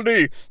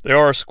reality, they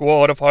are a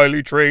squad of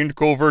highly trained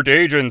covert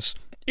agents,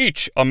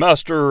 each a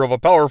master of a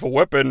powerful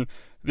weapon.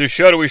 This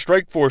shadowy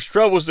strike force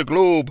travels the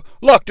globe,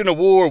 locked in a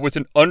war with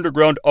an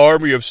underground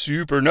army of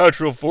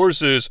supernatural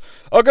forces.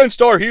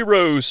 Against our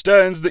heroes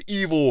stands the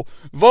evil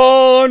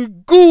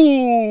Von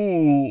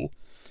Ghoul,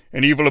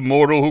 an evil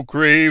immortal who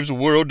craves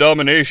world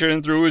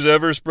domination through his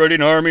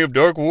ever-spreading army of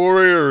dark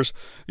warriors.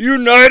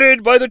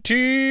 United by the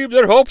team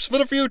that hopes for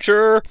the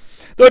future,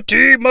 the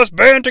team must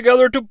band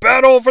together to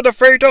battle for the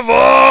fate of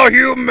all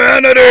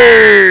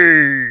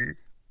humanity!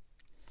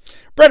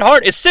 Bret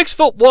Hart is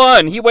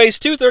 6'1", he weighs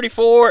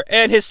 234,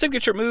 and his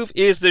signature move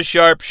is the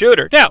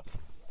sharpshooter. Now,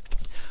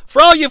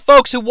 for all you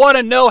folks who want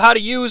to know how to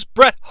use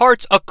Bret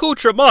Hart's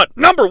accoutrement,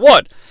 number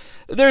one,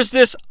 there's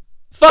this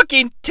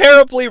fucking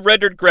terribly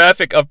rendered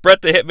graphic of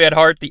Bret the Hitman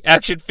Hart, the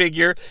action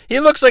figure. He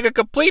looks like a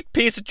complete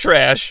piece of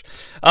trash.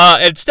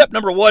 And step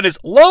number one is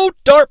low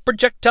dart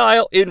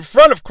projectile in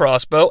front of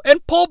crossbow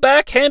and pull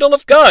back handle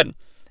of gun,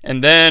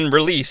 and then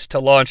release to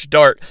launch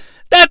dart.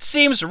 That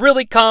seems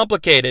really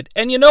complicated.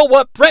 And you know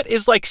what? Bret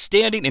is like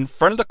standing in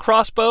front of the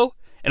crossbow,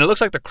 and it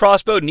looks like the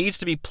crossbow needs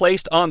to be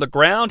placed on the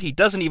ground. He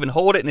doesn't even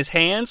hold it in his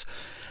hands.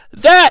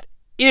 That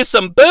is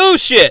some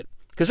bullshit,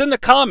 because in the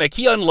comic,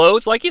 he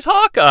unloads like he's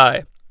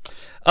Hawkeye.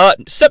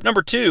 Step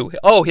number two.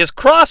 His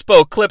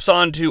crossbow clips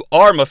onto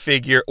arm of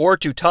figure or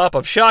to top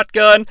of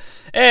shotgun.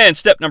 And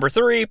step number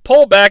three,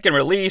 pull back and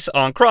release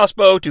on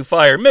crossbow to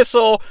fire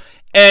missile.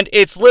 And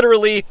it's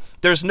literally,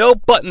 there's no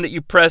button that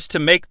you press to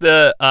make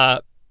the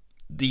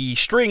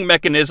string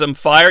mechanism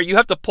fire. You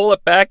have to pull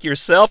it back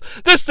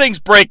yourself. This thing's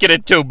breaking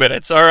in 2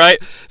 minutes, all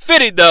right?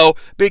 Fitting, though,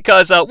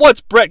 because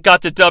once Bret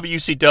got to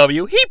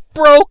WCW, he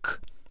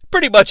broke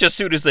pretty much as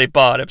soon as they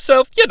bought him.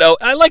 So,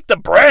 I like the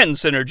brand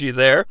synergy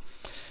there.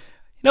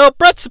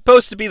 Bret's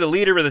supposed to be the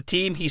leader of the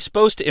team. He's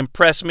supposed to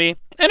impress me.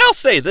 And I'll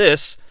say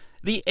this,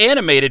 the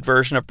animated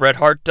version of Bret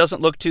Hart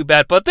doesn't look too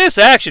bad, but this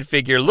action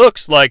figure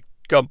looks like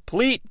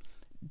complete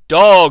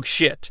dog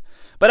shit.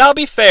 But I'll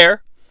be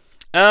fair.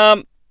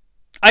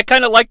 I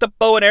kind of like the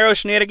bow and arrow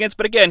shenanigans,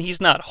 but again,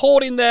 he's not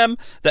holding them.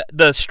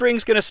 The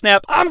string's going to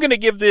snap. I'm going to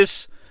give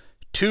this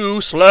 2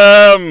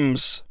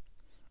 slams.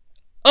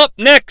 Up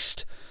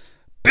next,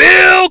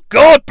 Bill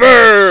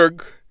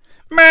Goldberg.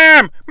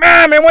 Mom,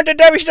 I want the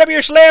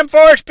WCW Slam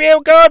Force, Bill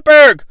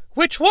Goldberg.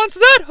 Which one's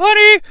that,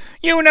 honey?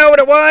 You know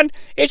the one.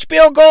 It's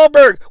Bill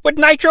Goldberg with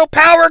Nitro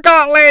Power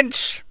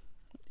Gauntlets.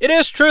 It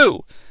is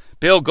true.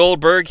 Bill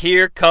Goldberg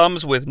here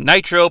comes with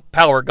Nitro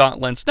Power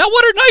Gauntlets. Now,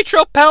 what are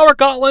Nitro Power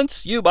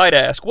Gauntlets, you might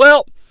ask?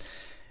 Well,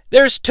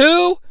 there's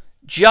 2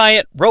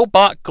 giant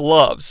robot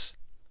gloves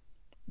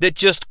that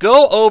just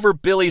go over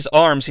Billy's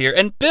arms here.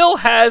 And Bill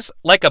has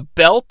like a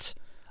belt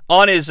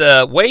on his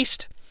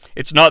waist.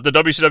 It's not the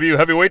WCW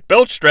heavyweight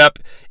belt strap.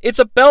 It's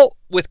a belt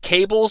with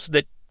cables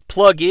that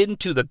plug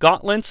into the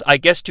gauntlets, I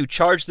guess to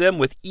charge them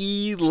with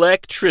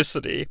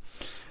electricity.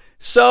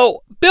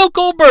 So, Bill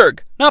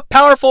Goldberg, not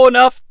powerful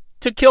enough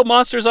to kill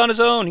monsters on his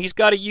own. He's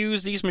got to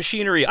use these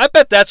machinery. I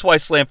bet that's why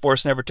Slam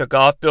Force never took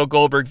off. Bill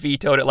Goldberg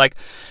vetoed it like,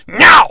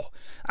 no!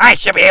 I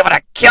should be able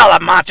to kill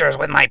the monsters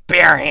with my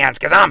bare hands,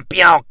 because I'm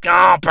Bill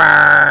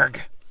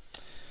Goldberg.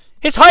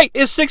 His height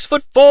is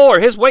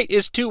 6'4". His weight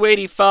is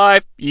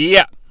 285.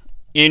 Yeah.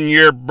 In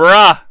your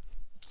bra.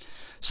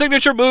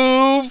 Signature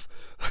move,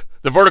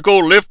 the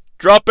vertical lift,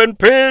 drop, and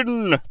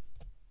pin.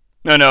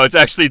 No, it's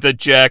actually the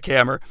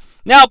jackhammer.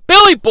 Now,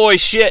 Billy Boy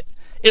shit,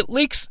 at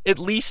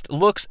least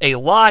looks a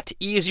lot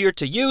easier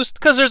to use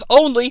because there's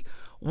only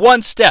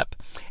one step.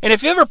 And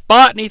if you ever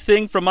bought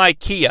anything from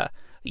IKEA,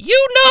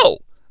 you know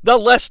the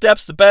less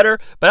steps the better.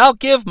 But I'll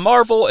give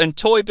Marvel and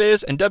Toy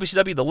Biz and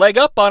WCW the leg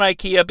up on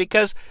IKEA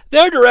because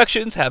their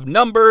directions have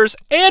numbers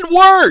and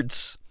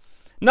words.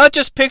 Not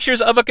just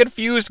pictures of a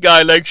confused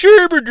guy like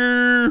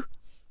Shabadoo.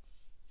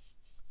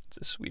 It's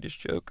a Swedish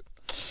joke.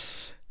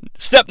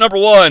 Step number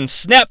 1,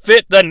 snap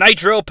fit the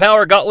Nitro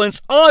Power Gauntlets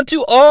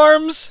onto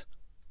arms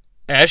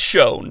as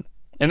shown.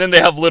 And then they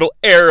have little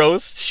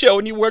arrows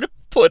showing you where to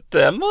put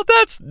them. Well,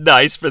 that's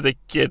nice for the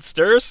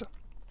kidsters.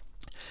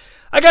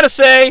 I gotta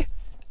say,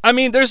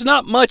 there's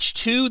not much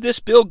to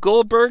this Bill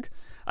Goldberg.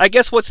 I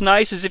guess what's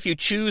nice is if you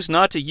choose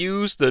not to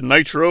use the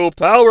Nitro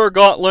Power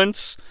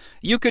Gauntlets,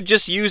 you could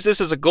just use this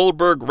as a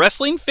Goldberg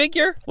wrestling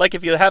figure. Like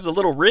if you have the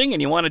little ring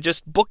and you want to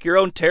just book your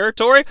own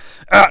territory.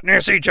 Now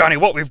see, Johnny,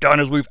 what we've done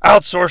is we've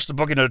outsourced the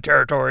booking of the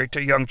territory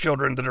to young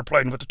children that are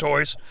playing with the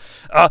toys.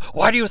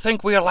 Why do you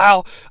think we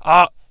allow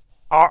our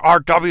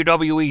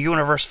WWE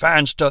Universe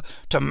fans to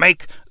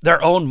make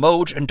their own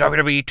modes in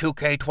WWE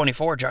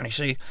 2K24,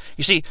 Johnny?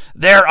 You see,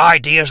 their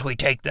ideas, we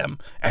take them,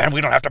 and we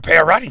don't have to pay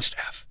a writing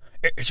staff.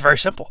 It's very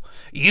simple.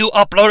 You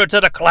upload it to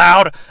the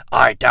cloud,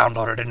 I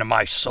download it into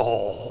my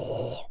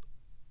soul.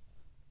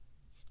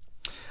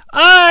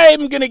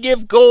 I'm going to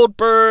give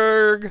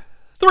Goldberg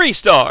 3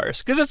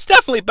 stars, because it's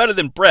definitely better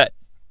than Bret.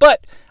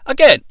 But,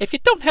 again, if you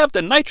don't have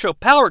the Nitro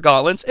Power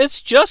Gauntlets,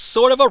 it's just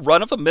sort of a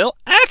run-of-the-mill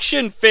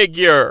action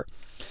figure.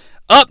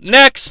 Up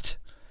next,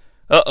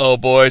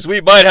 boys,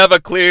 we might have a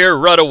clear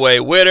runaway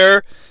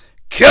winner.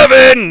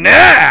 Kevin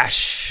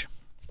Nash.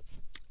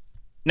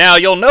 Now,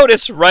 you'll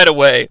notice right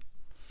away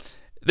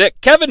that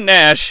Kevin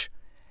Nash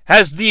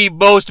has the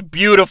most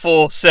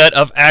beautiful set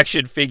of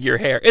action figure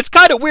hair. It's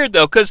kind of weird,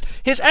 though, because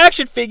his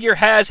action figure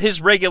has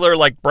his regular,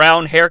 like,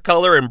 brown hair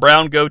color and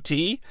brown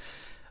goatee.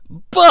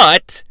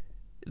 But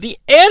the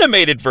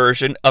animated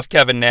version of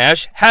Kevin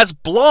Nash has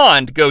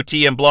blonde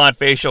goatee and blonde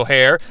facial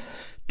hair.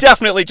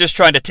 Definitely just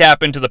trying to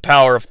tap into the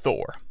power of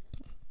Thor.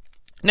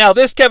 Now,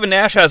 this Kevin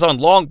Nash has on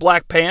long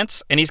black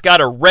pants, and he's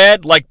got a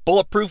red, like,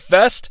 bulletproof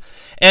vest.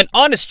 And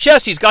on his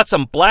chest, he's got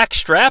some black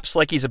straps,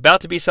 like he's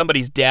about to be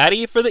somebody's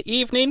daddy for the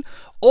evening.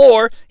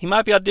 Or he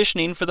might be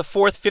auditioning for the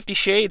fourth 50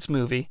 Shades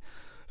movie.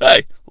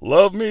 Hey,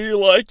 love me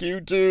like you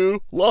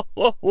do.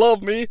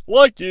 Love me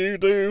like you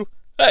do.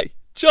 Hey,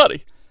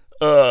 Johnny,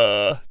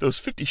 those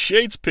 50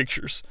 Shades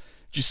pictures.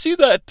 Did you see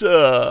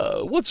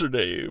that, what's her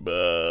name?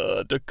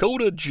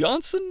 Dakota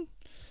Johnson?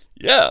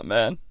 Yeah,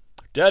 man.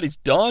 Daddy's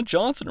Don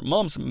Johnson, her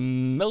mom's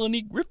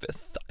Melanie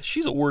Griffith.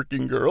 She's a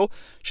working girl.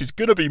 She's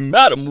gonna be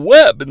Madam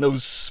Web in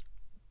those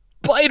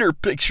spider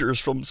pictures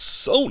from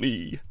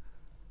Sony.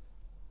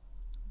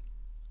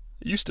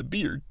 I used to be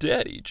your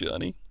daddy,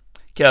 Johnny.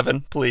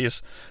 Kevin,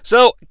 please.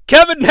 So,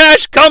 Kevin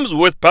Nash comes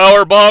with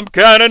powerbomb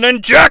cannon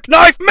and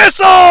jackknife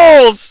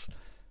missiles!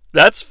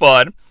 That's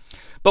fun.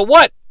 But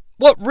what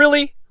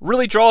really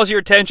draws your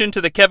attention to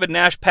the Kevin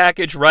Nash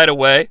package right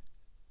away?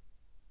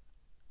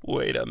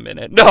 Wait a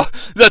minute. No,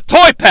 the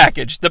toy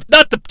package.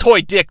 Not the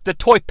toy dick, the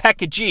toy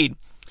packaging.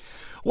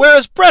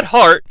 Whereas Bret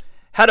Hart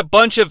had a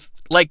bunch of,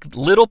 like,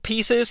 little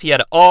pieces. He had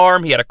an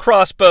arm, he had a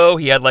crossbow,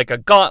 he had, like, a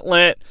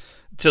gauntlet.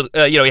 He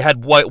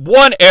had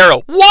one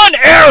arrow. One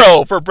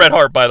arrow for Bret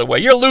Hart, by the way.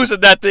 You're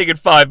losing that thing in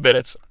 5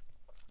 minutes.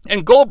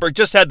 And Goldberg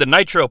just had the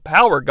Nitro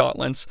Power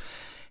gauntlets.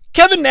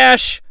 Kevin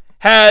Nash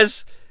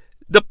has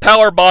the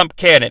powerbomb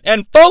cannon.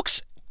 And,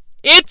 folks,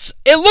 it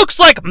looks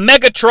like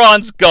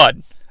Megatron's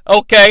gun.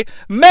 Okay,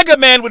 Mega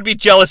Man would be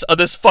jealous of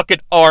this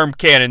fucking arm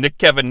cannon that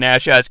Kevin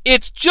Nash has.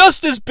 It's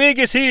just as big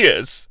as he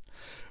is.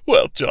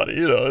 Well, Johnny,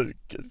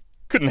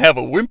 couldn't have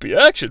a wimpy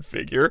action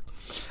figure.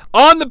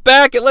 On the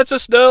back, it lets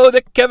us know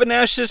that Kevin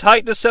Nash's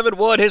height is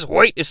 7'1", his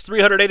weight is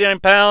 389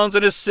 pounds,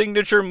 and his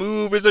signature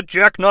move is a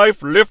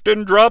jackknife lift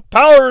and drop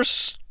power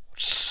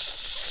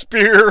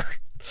spear.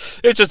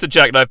 It's just a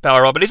jackknife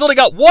power up, but he's only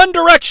got one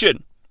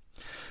direction.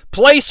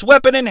 Place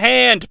weapon in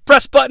hand.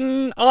 Press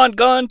button on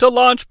gun to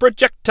launch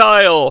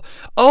projectile.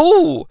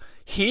 Oh,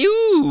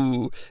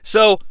 hew.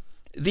 So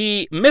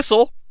the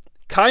missile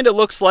kind of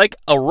looks like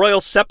a royal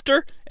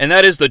scepter, and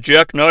that is the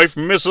jackknife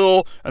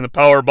missile and the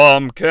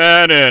powerbomb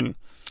cannon.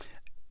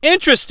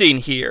 Interesting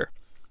here.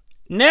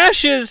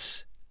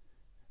 Nash's...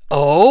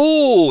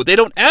 Oh, they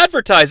don't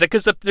advertise it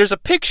because there's a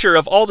picture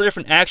of all the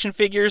different action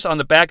figures on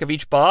the back of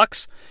each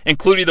box,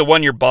 including the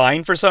one you're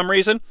buying for some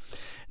reason.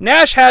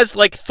 Nash has,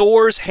 like,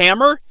 Thor's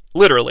hammer.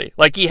 Literally,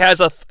 like he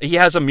has a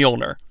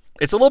Mjolnir.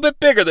 It's a little bit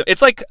bigger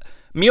it's like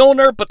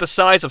Mjolnir, but the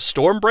size of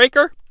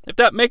Stormbreaker, if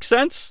that makes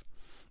sense.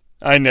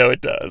 I know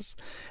it does.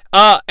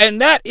 And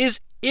that is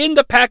in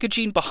the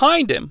packaging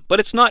behind him, but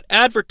it's not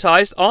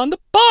advertised on the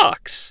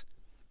box.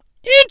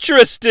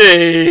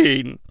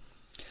 Interesting.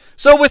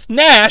 So with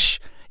Nash,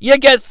 you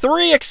get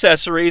 3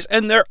 accessories,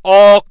 and they're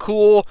all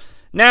cool.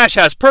 Nash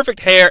has perfect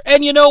hair,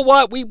 and you know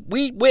what? We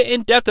went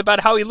in depth about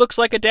how he looks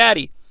like a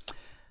daddy,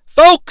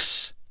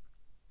 folks.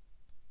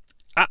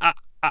 I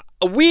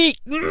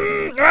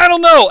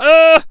don't know.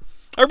 I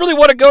really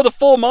want to go the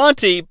full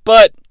Monty,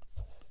 but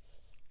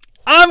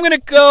I'm going to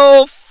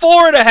go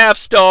 4.5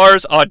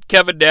 stars on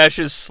Kevin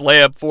Nash's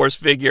Slam Force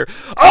figure.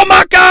 Oh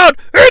my God,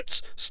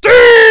 it's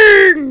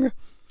Sting!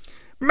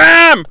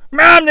 Mom,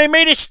 they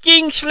made a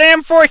Sting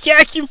Slam Force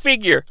action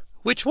figure.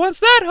 Which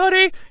one's that,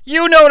 honey?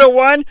 You know the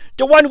one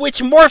with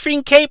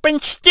morphing cape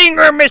and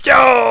stinger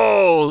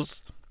missiles.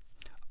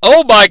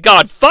 Oh my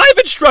God, 5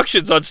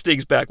 instructions on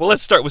Sting's back. Well,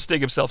 let's start with Sting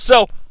himself.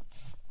 So,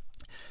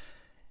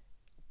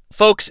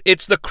 folks,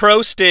 it's the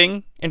Crow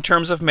Sting in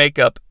terms of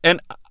makeup.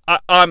 And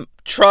I'm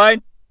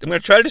going to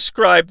try to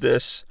describe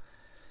this.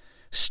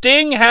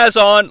 Sting has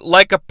on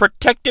like a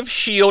protective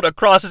shield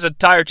across his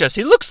entire chest.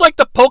 He looks like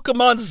the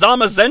Pokemon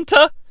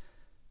Zamazenta.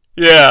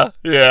 Yeah,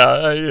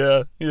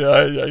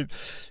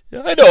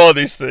 I know all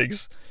these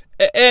things.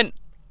 And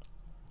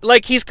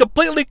like, he's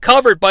completely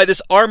covered by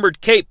this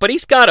armored cape, but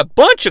he's got a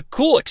bunch of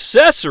cool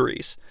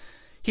accessories.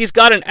 He's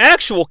got an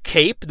actual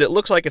cape that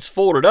looks like it's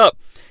folded up.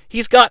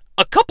 He's got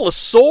a couple of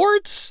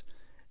swords,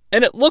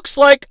 and it looks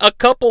like a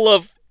couple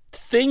of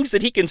things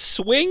that he can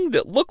swing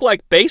that look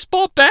like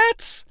baseball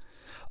bats.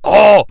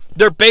 Oh,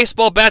 they're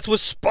baseball bats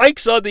with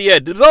spikes on the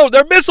end. No,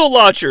 they're missile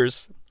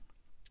launchers.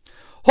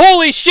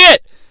 Holy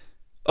shit!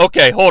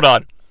 Okay, hold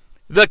on.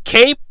 The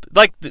cape,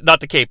 not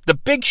the cape, the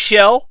big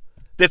shell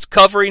that's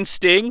covering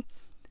Sting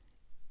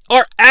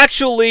are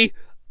actually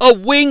a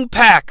wing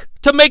pack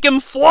to make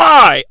him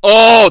fly.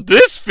 Oh,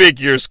 this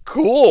figure's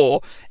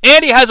cool.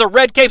 And he has a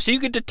red cape, so you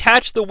can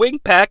detach the wing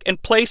pack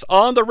and place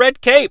on the red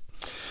cape.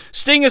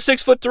 Sting is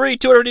 6'3",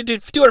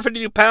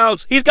 252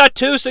 pounds. He's got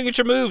 2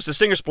 signature moves, the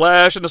Stinger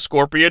Splash and the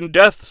Scorpion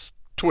Death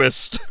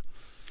Twist.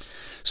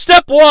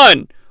 Step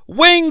 1,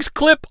 wings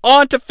clip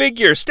onto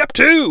figure. Step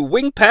 2,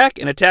 wing pack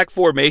in attack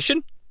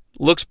formation.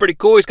 Looks pretty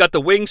cool. He's got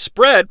the wings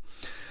spread.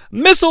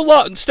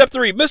 Step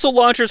 3, missile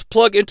launchers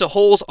plug into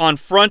holes on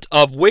front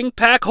of wing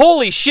pack.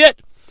 Holy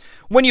shit!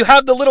 When you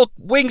have the little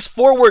wings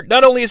forward,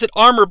 not only is it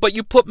armor, but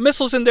you put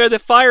missiles in there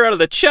that fire out of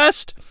the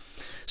chest.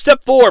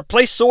 Step 4,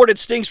 place sword in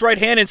Sting's right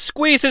hand and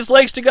squeeze his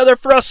legs together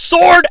for a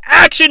sword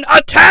action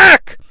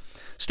attack.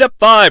 Step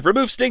 5,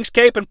 remove Sting's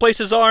cape and place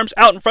his arms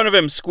out in front of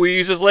him.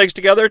 Squeeze his legs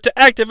together to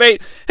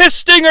activate his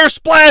Stinger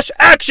Splash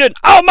action.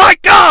 Oh my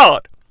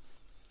god!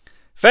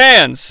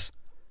 Fans,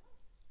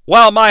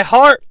 while my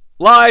heart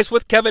lies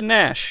with Kevin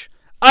Nash,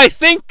 I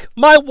think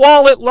my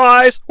wallet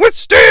lies with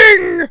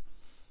Sting!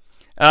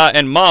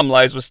 And Mom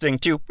lies with Sting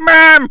too.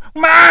 Mom,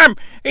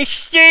 it's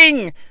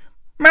Sting!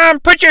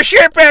 Mom, put your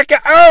shirt back on.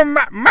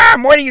 Oh,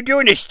 Mom, what are you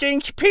doing to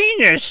Sting's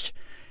penis?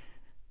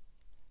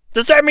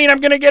 Does that mean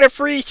I'm going to get a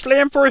free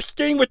Slam Force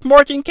Sting with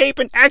Morton Cape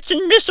and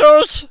action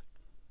missiles?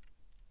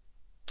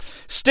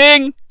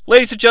 Sting,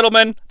 ladies and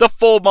gentlemen, the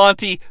full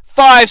Monty,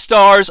 5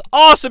 stars,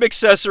 awesome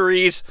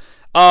accessories.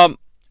 And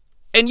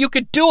you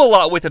could do a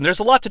lot with him. There's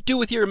a lot to do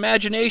with your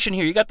imagination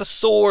here. You got the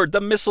sword,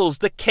 the missiles,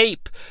 the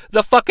cape,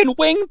 the fucking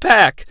wing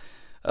pack.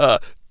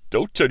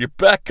 Don't turn your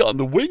back on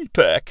the wing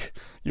pack.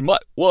 You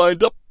might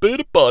wind up in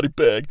a body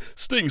bag.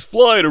 Sting's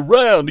flying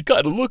around. He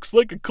kind of looks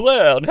like a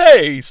clown.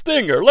 Hey,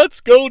 Stinger,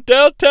 let's go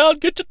downtown,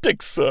 get your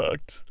dick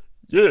sucked.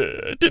 Yeah,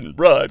 it didn't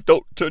rhyme.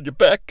 Don't turn your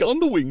back on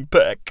the wing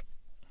pack.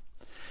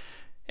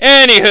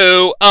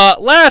 Anywho,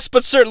 last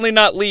but certainly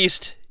not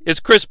least is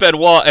Chris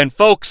Benoit. And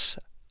folks,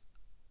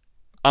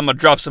 I'm going to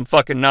drop some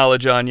fucking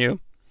knowledge on you.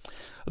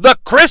 The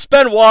Chris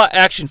Benoit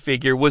action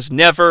figure was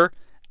never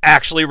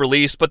actually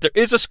released, but there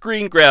is a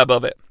screen grab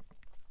of it.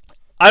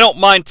 I don't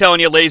mind telling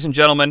you, ladies and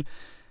gentlemen,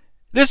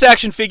 this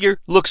action figure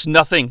looks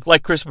nothing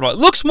like Chris Benoit. It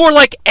looks more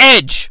like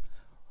Edge.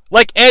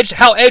 Like Edge,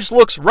 how Edge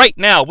looks right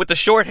now with the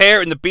short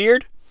hair and the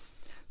beard.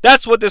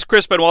 That's what this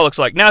Chris Benoit looks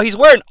like. Now, he's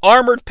wearing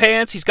armored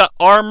pants. He's got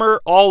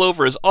armor all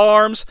over his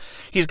arms.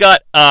 He's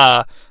got,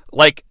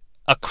 like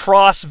a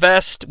cross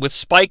vest with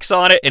spikes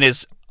on it, and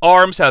his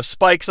arms have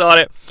spikes on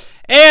it.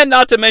 And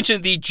not to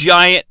mention the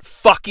giant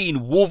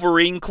fucking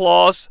Wolverine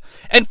claws.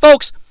 And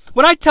folks,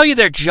 when I tell you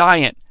they're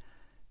giant,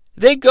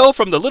 they go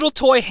from the little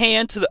toy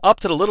hand up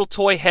to the little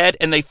toy head,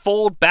 and they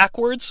fold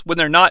backwards when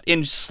they're not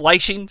in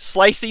slicing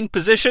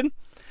position.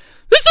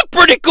 This is a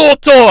pretty cool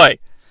toy.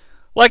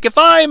 Like, if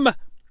I'm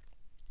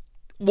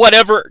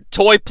whatever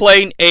toy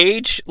plane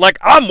age, like,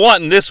 I'm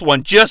wanting this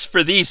one just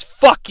for these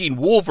fucking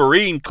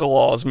Wolverine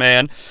claws,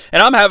 man.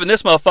 And I'm having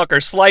this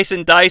motherfucker slice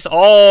and dice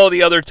all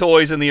the other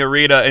toys in the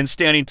arena and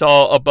standing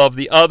tall above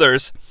the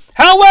others.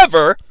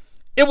 However,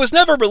 it was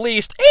never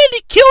released, and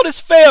he killed his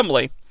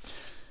family.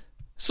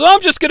 So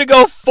I'm just going to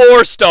go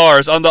 4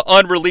 stars on the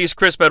unreleased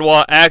Chris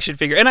Benoit action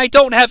figure. And I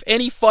don't have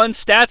any fun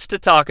stats to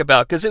talk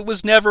about because it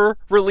was never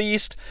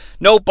released.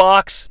 No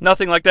box,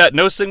 nothing like that.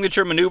 No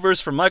signature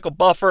maneuvers from Michael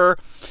Buffer.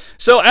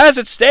 So as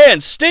it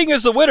stands, Sting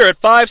is the winner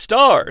at 5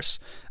 stars.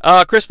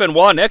 Chris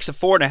Benoit next at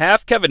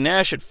 4.5. Kevin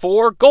Nash at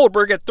 4.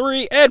 Goldberg at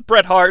 3. And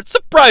Bret Hart,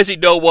 surprising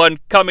no one,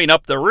 coming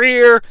up the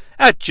rear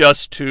at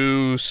just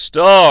 2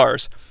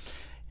 stars.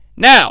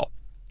 Now,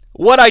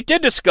 what I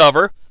did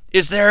discover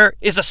is there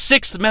is a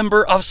 6th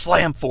member of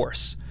Slam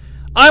Force.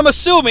 I'm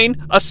assuming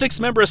a 6th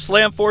member of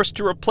Slam Force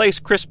to replace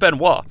Chris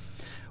Benoit.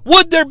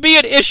 Would there be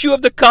an issue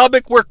of the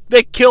comic where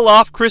they kill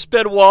off Chris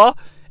Benoit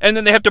and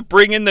then they have to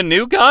bring in the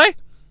new guy?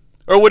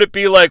 Or would it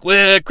be like,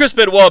 well, Chris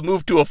Benoit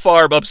moved to a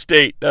farm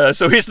upstate,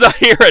 so he's not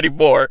here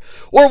anymore?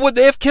 Or would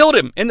they have killed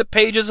him in the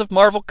pages of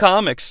Marvel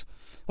Comics?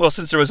 Well,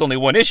 since there was only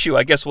one issue,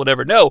 I guess we'll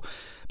never know.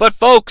 But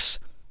folks,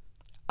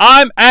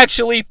 I'm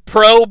actually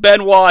pro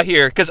Benoit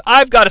here because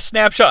I've got a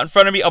snapshot in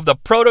front of me of the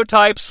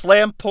prototype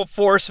Slam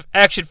Force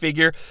action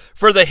figure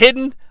for the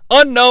hidden,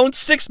 unknown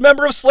 6th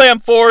member of Slam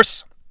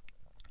Force,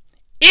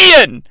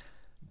 Ian,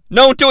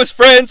 known to his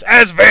friends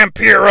as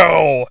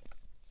Vampiro.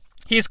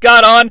 He's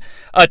got on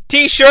a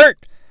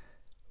t-shirt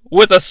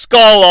with a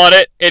skull on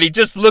it, and he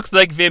just looks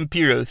like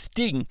Vampiro.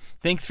 Sting,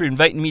 thanks for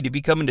inviting me to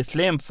be coming to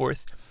Slam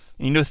Force.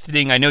 And you know,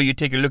 Sting, I know you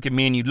take a look at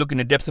me and you look in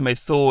the depths of my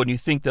soul and you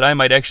think that I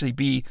might actually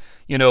be,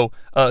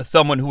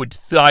 someone who would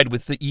side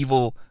with the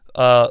evil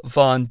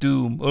Von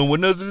Doom. Oh, well,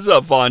 no, this is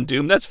not Von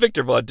Doom. That's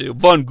Victor Von Doom.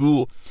 Von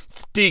Ghoul.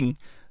 Sting,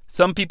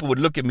 some people would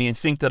look at me and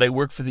think that I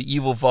work for the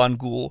evil Von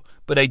Ghoul,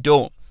 but I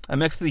don't.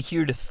 I'm actually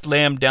here to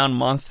slam down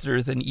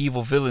monsters and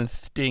evil villains,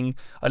 Sting.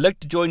 I'd like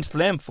to join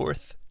Slam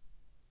Force.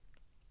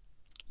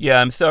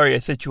 Yeah, I'm sorry I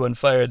set you on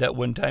fire that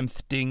one time,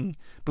 Sting.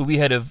 But we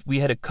had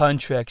a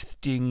contract,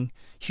 Sting.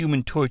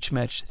 Human Torch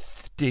match,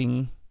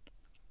 Sting.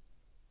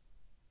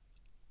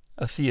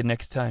 I'll see you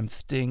next time,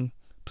 Sting.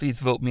 Please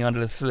vote me onto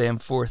the Slam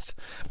Force.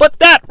 But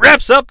that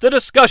wraps up the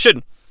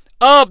discussion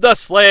of the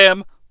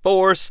Slam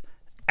Force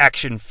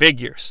action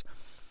figures.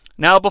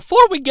 Now,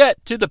 before we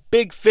get to the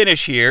big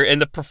finish here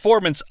and the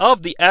performance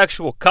of the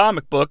actual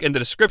comic book and the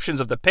descriptions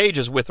of the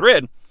pages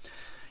within,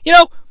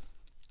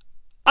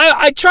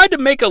 I tried to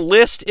make a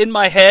list in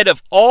my head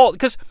of all,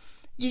 because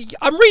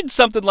I'm reading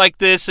something like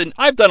this, and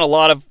I've done a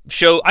lot of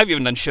I've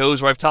even done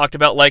shows where I've talked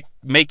about, like,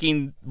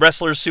 making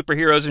wrestlers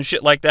superheroes and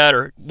shit like that,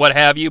 or what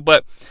have you,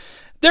 but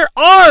there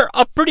are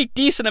a pretty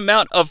decent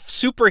amount of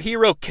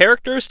superhero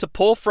characters to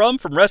pull from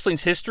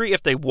wrestling's history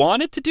if they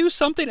wanted to do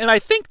something, and I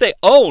think they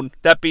own,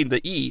 that being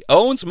the E,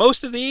 owns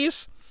most of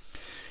these.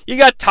 You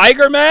got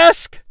Tiger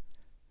Mask,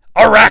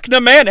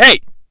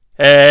 Arachnaman,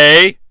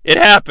 hey, it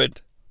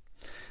happened.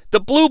 The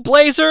blue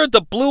blazer,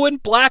 the blue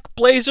and black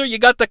blazer. You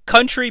got the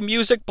country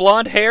music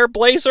blonde hair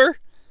blazer.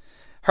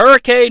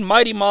 Hurricane,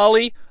 Mighty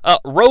Molly.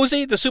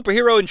 Rosie, the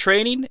superhero in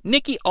training.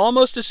 Nikki,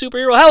 almost a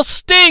superhero. Hell,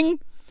 Sting!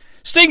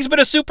 Sting's been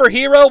a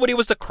superhero when he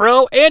was the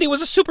Crow, and he was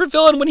a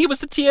supervillain when he was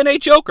the TNA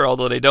Joker,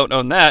 although they don't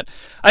own that.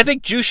 I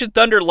think Jushin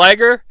Thunder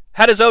Liger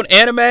had his own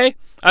anime.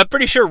 I'm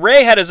pretty sure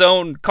Ray had his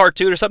own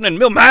cartoon or something, and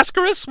Mil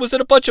Mascaras was in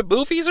a bunch of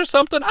movies or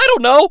something. I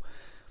don't know.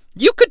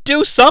 You could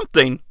do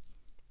something.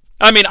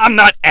 I mean, I'm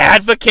not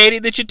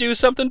advocating that you do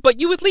something, but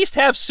you at least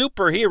have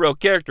superhero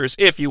characters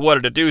if you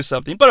wanted to do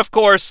something. But of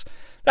course,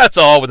 that's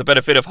all with the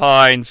benefit of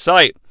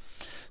hindsight.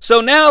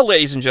 So now,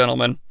 ladies and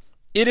gentlemen,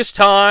 it is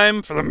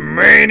time for the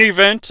main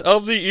event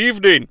of the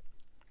evening.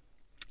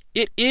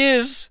 It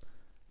is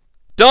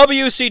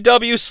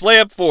wCw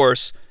Slam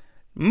Force,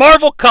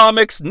 Marvel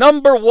Comics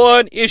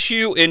 #1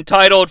 issue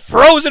entitled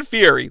Frozen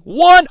Fury,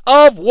 1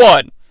 of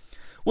 1,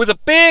 with a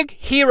big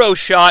hero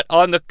shot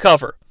on the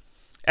cover.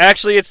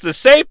 Actually, it's the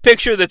same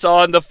picture that's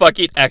on the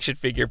fucking action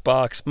figure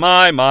box.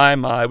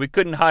 My. We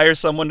couldn't hire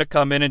someone to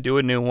come in and do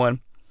a new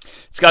one.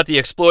 It's got the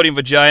exploding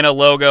vagina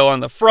logo on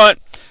the front.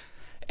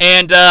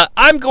 And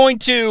I'm going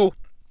to,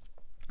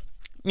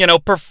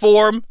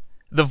 perform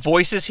the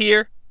voices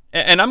here.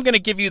 And I'm going to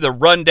give you the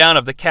rundown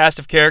of the cast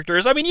of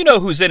characters. I mean, you know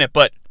who's in it,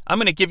 but I'm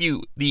going to give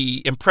you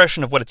the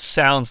impression of what it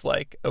sounds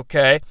like,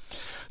 okay?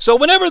 So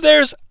whenever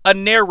there's a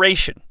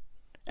narration,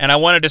 and I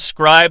want to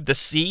describe the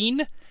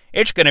scene,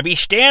 it's going to be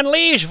Stan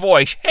Lee's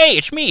voice. Hey,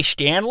 it's me,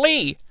 Stan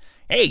Lee.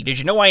 Hey, did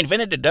you know I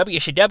invented the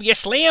WCW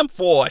Slam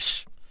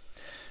Force?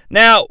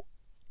 Now,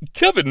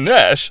 Kevin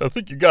Nash, I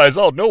think you guys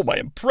all know my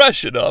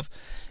impression of.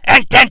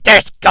 And then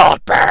there's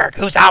Goldberg,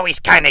 who's always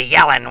kind of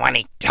yelling when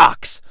he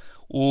talks.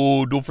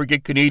 Oh, don't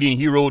forget Canadian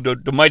hero,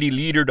 the mighty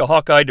leader, the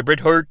Hawkeye, the Bret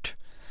Hart.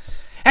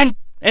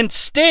 And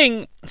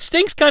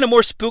Sting's kind of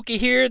more spooky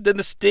here than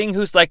the Sting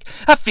who's like,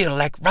 I feel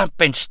like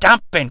rumpin'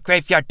 stompin'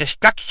 graveyard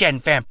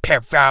destruction,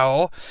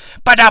 Vampiro.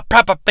 But I'll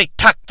probably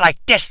talk like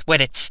this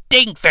when it's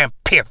Sting,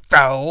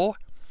 Vampiro.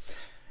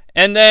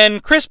 And then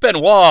Chris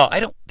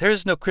Benoit.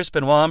 There's no Chris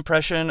Benoit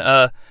impression.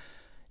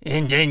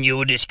 And then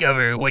you'll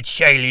discover what's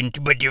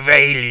silent but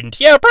violent.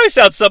 Yeah, it probably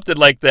sounds something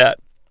like that.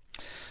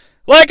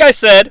 Like I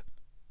said,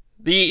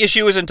 the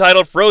issue is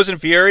entitled Frozen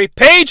Fury,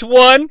 page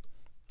 1.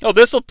 Oh,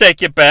 this'll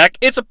take you back.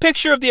 It's a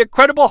picture of the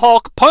Incredible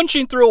Hulk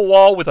punching through a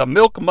wall with a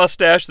milk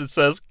mustache that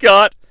says,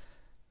 "Got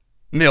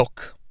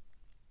milk."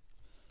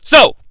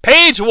 So,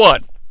 page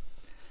 1.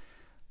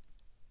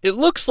 It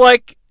looks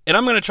like, and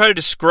I'm going to try to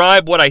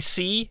describe what I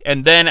see,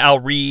 and then I'll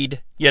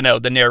read,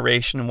 the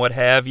narration and what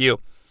have you.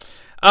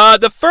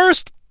 The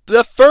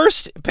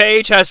first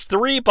page has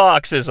 3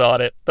 boxes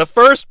on it. The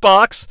first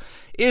box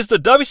is the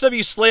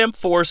WCW Slam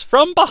Force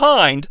from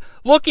behind,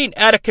 looking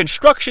at a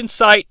construction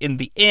site in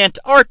the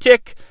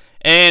Antarctic,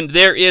 and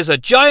there is a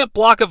giant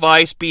block of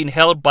ice being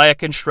held by a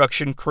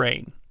construction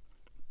crane.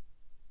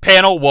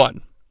 Panel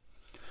 1.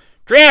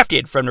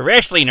 Drafted from the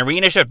wrestling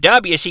arenas of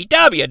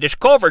WCW, this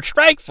covert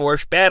strike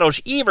force battles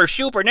evil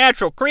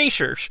supernatural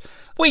creatures.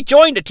 We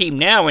joined the team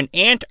now in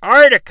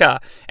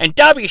Antarctica, and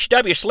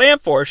WCW Slam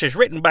Force is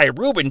written by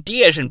Ruben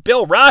Diaz and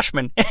Bill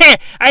Rossman.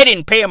 I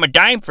didn't pay him a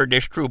dime for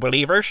this, true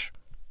believers.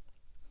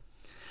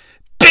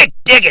 Big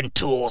digging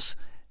tools.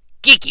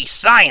 Geeky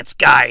science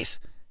guys.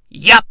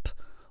 Yup.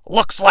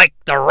 Looks like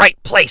the right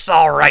place,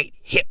 all right,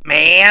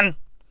 Hitman.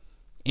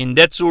 And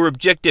that's our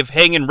objective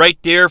hanging right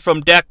there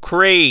from that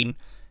crane.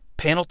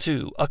 Panel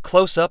 2, a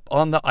close-up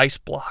on the ice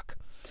block.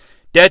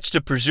 That's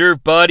the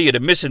preserved body of the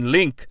missing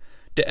link,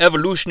 the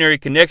evolutionary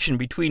connection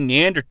between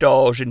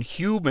Neanderthals and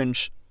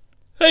humans.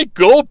 Hey,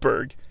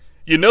 Goldberg,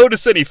 you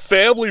notice any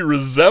family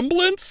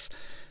resemblance?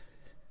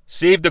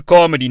 Save the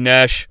comedy,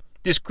 Nash.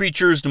 This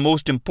creature is the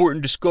most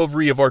important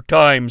discovery of our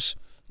times,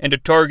 and a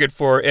target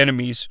for our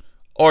enemies.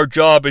 Our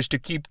job is to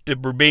keep the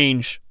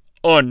remains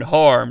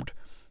unharmed.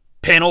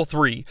 Panel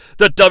 3.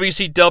 The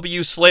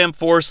WCW Slam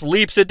Force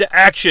leaps into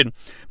action.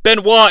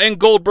 Benoit and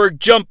Goldberg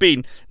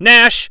jumping.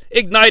 Nash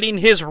igniting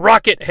his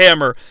rocket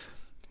hammer.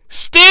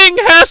 Sting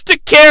has to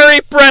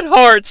carry Bret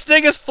Hart.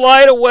 Sting is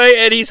flying away,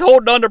 and he's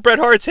holding on to Bret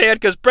Hart's hand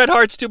because Bret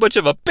Hart's too much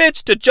of a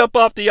bitch to jump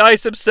off the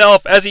ice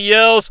himself as he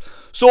yells,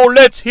 "So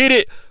let's hit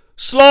it,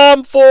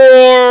 Slam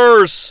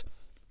Force!"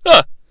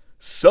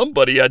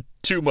 Somebody had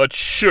too much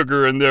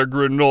sugar in their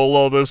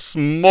granola this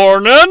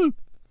morning.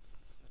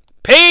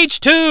 Page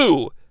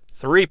 2.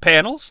 3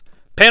 panels.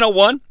 Panel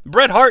 1,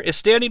 Bret Hart is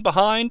standing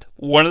behind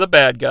one of the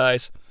bad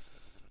guys.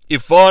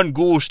 If Von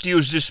Ghoul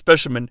steals this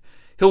specimen,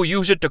 he'll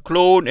use it to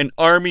clone an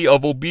army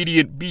of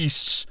obedient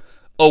beasts.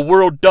 A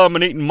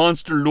world-dominating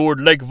monster lord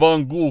like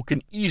Von Ghoul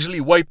can easily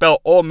wipe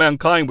out all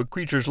mankind with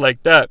creatures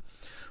like that.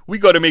 We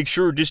gotta make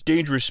sure this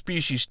dangerous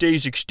species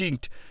stays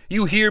extinct.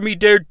 You hear me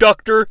there,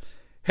 Doctor?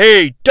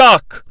 Hey,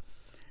 Doc!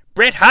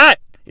 Bret Hart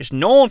is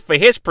known for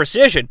his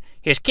precision,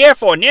 his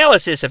careful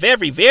analysis of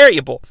every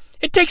variable.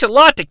 It takes a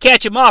lot to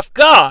catch him off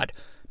guard.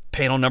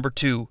 Panel number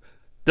 2.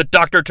 The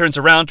Doctor turns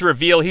around to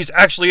reveal he's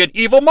actually an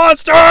evil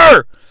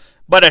monster!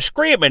 But a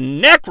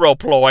screaming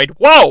necroploid?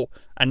 Whoa!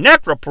 A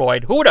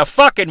necroploid? Who the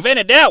fuck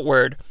invented that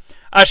word?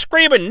 A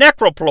screaming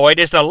necroploid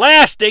is the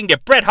last thing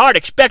that Bret Hart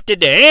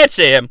expected to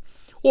answer him.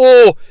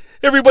 Oh,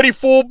 everybody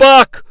fall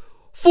back!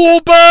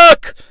 Fall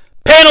back!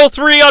 Panel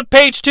 3 on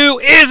page 2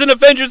 is an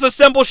Avengers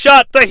Assemble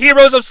shot. The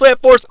heroes of S.L.A.M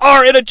Force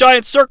are in a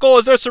giant circle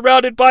as they're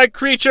surrounded by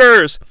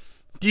creatures.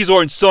 These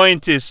aren't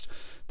scientists.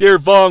 They're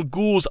Von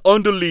Ghoul's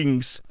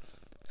underlings.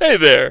 Hey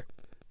there.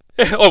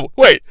 Oh,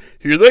 wait.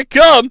 Here they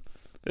come.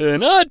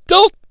 And I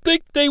don't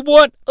think they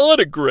want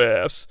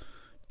autographs.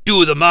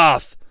 Do the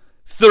math.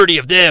 30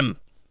 of them.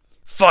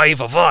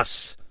 5 of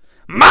us.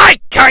 My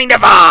kind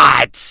of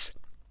odds!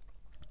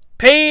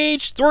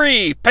 Page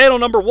 3, panel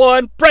number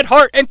 1, Bret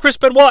Hart and Chris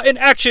Benoit in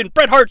action.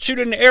 Bret Hart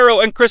shooting an arrow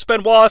and Chris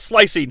Benoit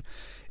slicing.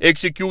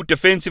 Execute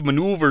defensive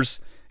maneuvers.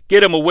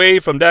 Get him away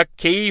from that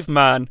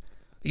caveman.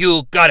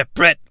 You got it,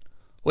 Bret.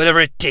 Whatever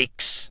it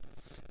takes.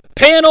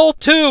 Panel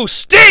 2,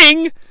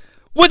 Sting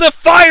with a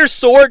fire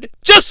sword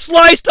just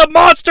sliced a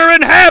monster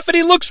in half and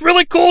he looks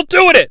really cool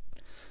doing it.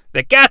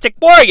 The Gothic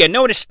warrior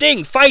known as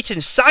Sting fights in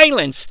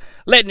silence,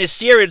 letting his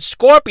Syrian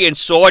scorpion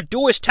sword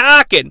do his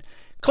talking,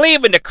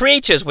 cleaving the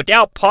creatures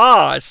without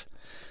pause.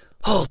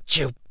 Hold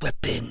your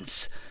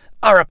weapons.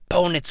 Our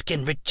opponents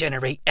can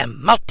regenerate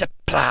and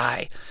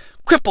multiply.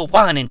 Cripple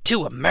 1 and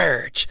 2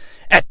 emerge.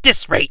 At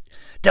this rate,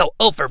 they'll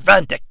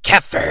overrun the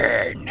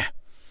cavern.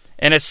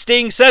 And as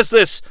Sting says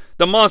this,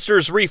 the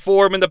monsters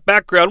reform in the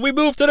background. We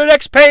move to the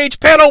next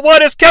page. Panel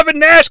 1 is Kevin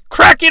Nash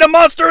cracking a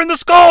monster in the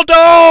skull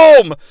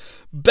dome.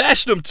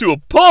 Bashing him to a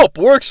pulp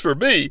works for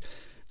me.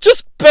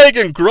 Just beg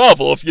and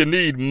grovel if you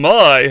need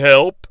my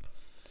help.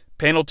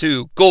 Panel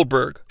 2,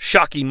 Goldberg,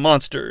 shocking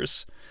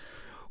monsters.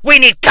 We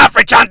need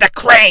coverage on the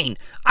crane.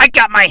 I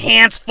got my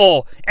hands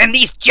full, and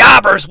these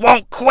jobbers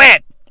won't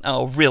quit.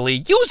 Oh,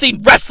 really?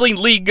 Using wrestling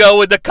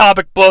lingo in the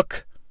comic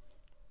book?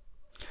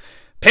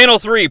 Panel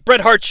 3,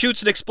 Bret Hart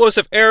shoots an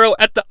explosive arrow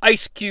at the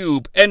ice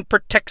cube and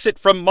protects it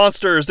from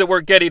monsters that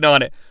were getting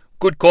on it.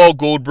 Good call,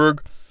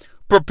 Goldberg.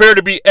 Prepare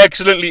to be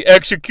excellently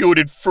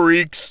executed,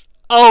 freaks.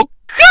 Oh,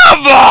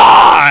 come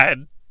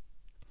on!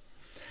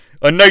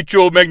 A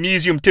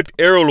nitro-magnesium-tipped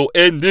arrow will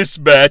end this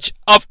match.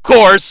 Of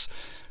course!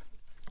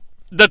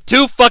 The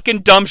two fucking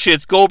dumb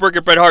shits, Goldberg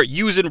and Bret Hart,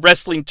 using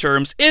wrestling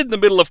terms in the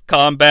middle of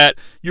combat.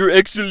 You're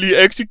excellently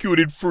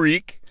executed,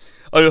 freak.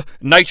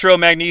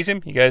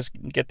 Nitro-magnesium, you guys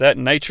get that?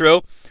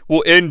 Nitro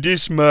will end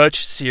this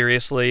match.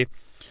 Seriously.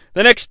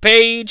 The next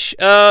page,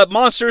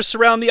 monsters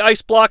surround the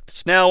ice block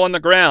that's now on the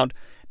ground.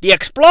 The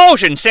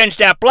explosion sends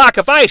that block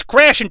of ice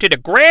crashing to the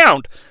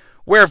ground,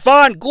 where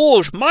Von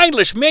Ghoul's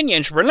mindless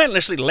minions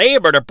relentlessly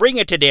labor to bring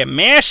it to their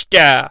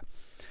master.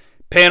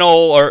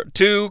 Panel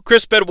 2,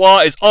 Chris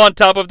Benoit is on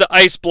top of the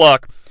ice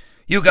block.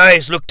 You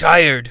guys look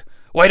tired.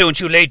 Why don't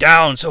you lay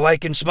down so I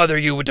can smother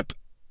you with the...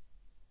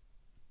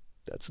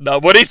 That's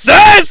not what he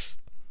says!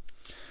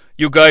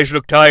 You guys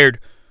look tired.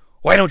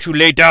 Why don't you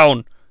lay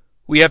down?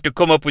 We have to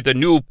come up with a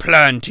new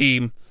plan,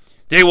 team.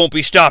 They won't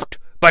be stopped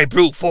by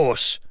brute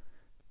force.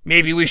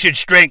 Maybe we should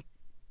strength...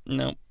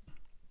 No.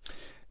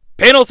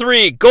 Panel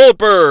 3,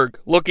 Goldberg,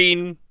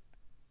 looking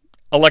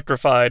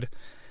electrified.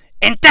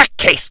 In that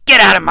case,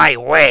 get out of my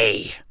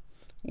way.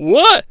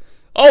 What?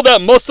 All that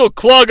muscle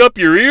clog up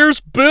your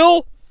ears,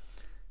 Bill?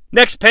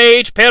 Next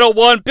page, panel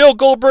 1, Bill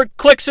Goldberg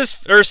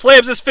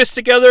slams his fist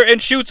together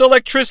and shoots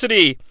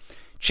electricity.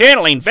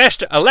 Channeling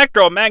Vesta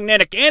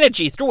electromagnetic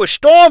energy through a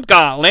storm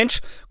gauntlet,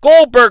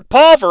 Goldberg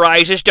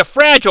pulverizes the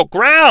fragile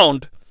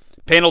ground.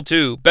 Panel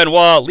 2,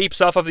 Benoit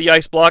leaps off of the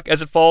ice block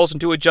as it falls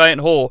into a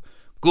giant hole.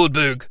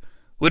 Goldberg,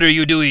 what are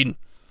you doing?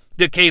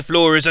 The cave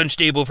floor is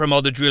unstable from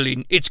all the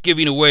drilling. It's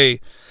giving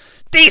away.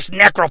 These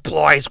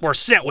necroploids were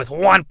sent with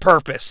one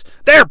purpose.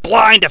 They're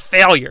blind to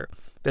failure.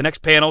 The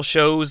next panel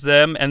shows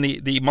them and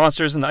the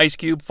monsters in the ice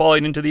cube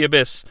falling into the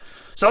abyss.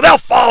 So they'll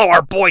follow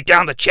our boy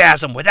down the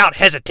chasm without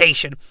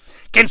hesitation.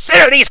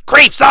 Consider these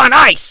creeps on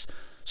ice.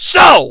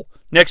 So,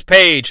 next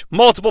page,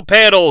 multiple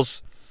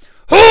panels.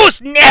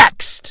 Who's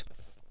next?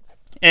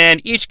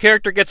 And each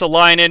character gets a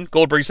line in.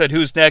 Goldberg said,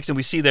 who's next? And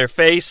we see their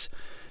face.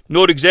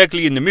 Not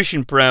exactly in the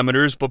mission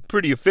parameters, but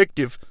pretty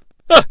effective.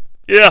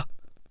 Yeah.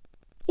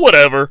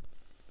 Whatever.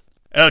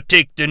 I'll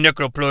take the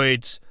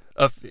necroploids.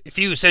 A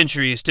few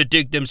centuries to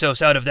dig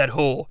themselves out of that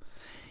hole.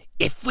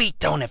 If we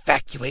don't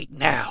evacuate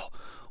now,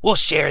 we'll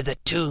share the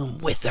tomb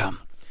with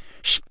them.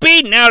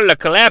 Speeding out of the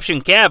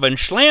collapsing cavern,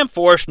 S.L.A.M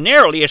Force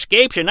narrowly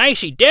escapes an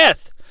icy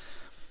death.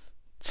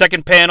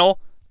 Second panel,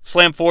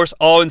 S.L.A.M Force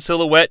all in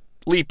silhouette,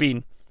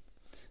 leaping.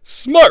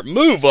 Smart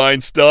move,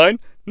 Einstein.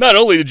 Not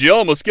only did you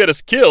almost get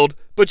us killed,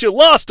 but you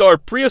lost our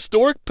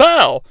prehistoric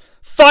pal.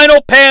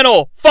 Final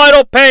panel,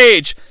 final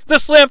page. The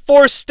Slam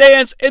Force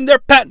stands in their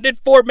patented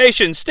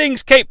formation.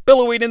 Sting's cape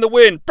billowing in the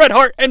wind. Bret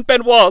Hart and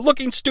Benoit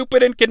looking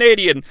stupid and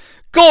Canadian.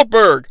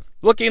 Goldberg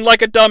looking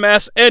like a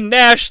dumbass. And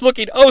Nash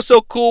looking oh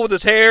so cool with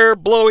his hair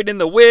blowing in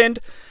the wind.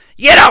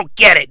 You don't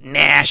get it,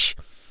 Nash.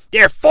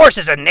 They're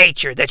forces of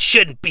nature that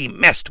shouldn't be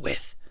messed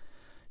with.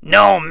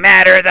 No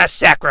matter the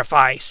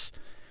sacrifice.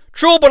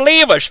 True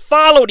believers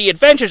follow the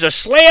adventures of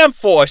Slam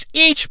Force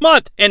each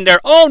month in their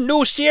own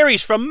new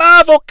series from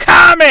Marvel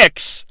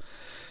Comics.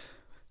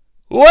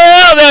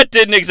 Well, that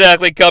didn't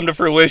exactly come to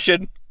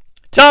fruition.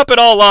 Top it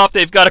all off,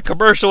 they've got a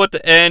commercial at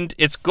the end.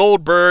 It's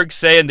Goldberg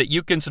saying that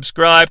you can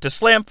subscribe to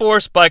Slam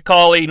Force by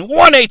calling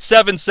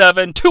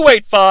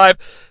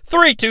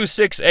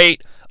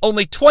 1-877-285-3268.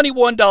 Only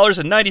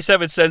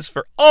 $21.97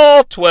 for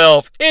all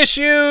 12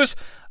 issues.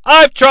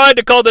 I've tried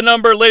to call the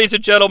number, ladies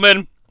and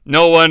gentlemen.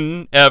 No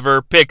one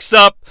ever picks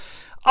up.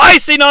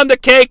 Icing on the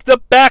cake, the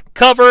back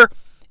cover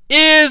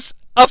is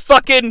a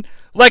fucking,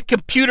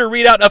 computer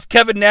readout of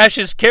Kevin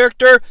Nash's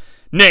character.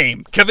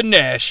 Name, Kevin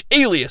Nash,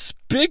 alias,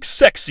 Big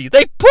Sexy.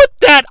 They put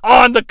that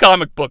on the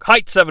comic book.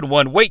 Height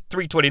 7'1", weight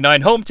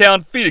 329,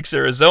 hometown, Phoenix,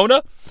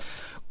 Arizona.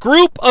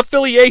 Group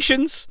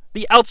affiliations,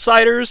 The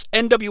Outsiders,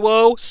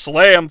 NWO,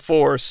 Slam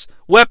Force.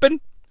 Weapon,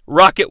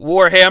 Rocket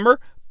Warhammer.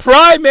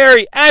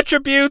 Primary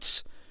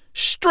attributes,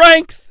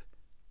 strength,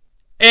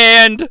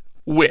 and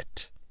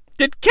wit.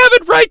 Did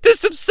Kevin write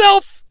this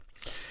himself?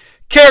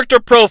 Character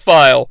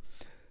profile.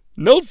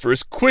 Known for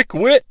his quick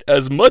wit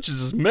as much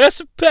as his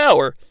massive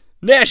power,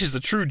 Nash is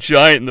a true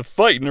giant in the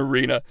fighting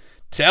arena,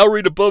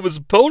 towering above his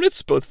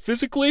opponents both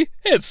physically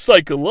and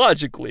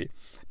psychologically.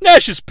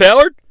 Nash is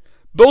powered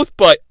both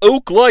by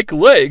oak-like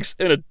legs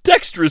and a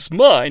dexterous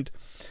mind.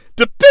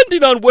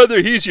 Depending on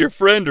whether he's your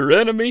friend or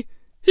enemy,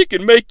 he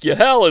can make you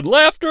howl in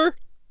laughter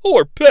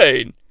or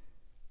pain.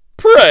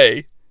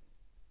 Pray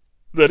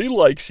that he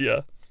likes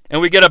you.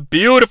 And we get a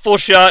beautiful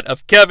shot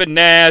of Kevin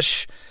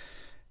Nash,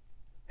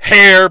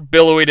 hair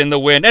billowing in the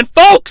wind. And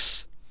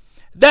folks,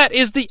 that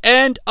is the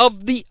end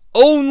of the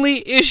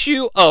only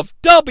issue of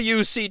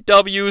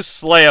WCW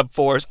Slam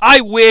Force.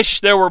 I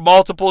wish there were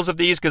multiples of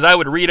these because I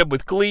would read them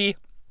with glee.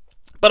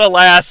 But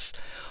alas,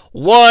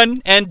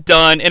 one and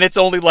done, and it's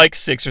only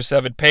 6 or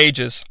 7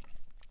 pages.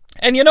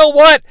 And you know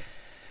what?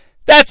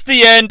 That's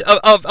the end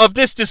of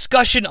this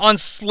discussion on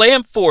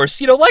Slam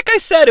Force. Like I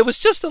said, it was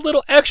just a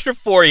little extra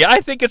for you.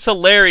 I think it's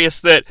hilarious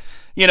that,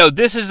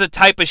 this is the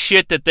type of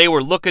shit that they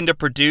were looking to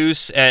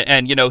produce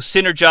and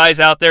synergize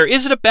out there.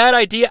 Is it a bad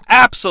idea?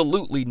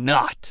 Absolutely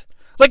not.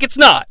 It's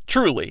not,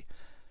 truly.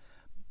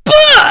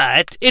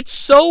 But it's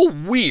so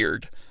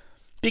weird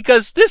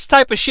because this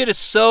type of shit is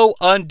so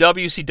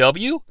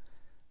un-WCW.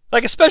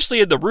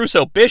 Especially in the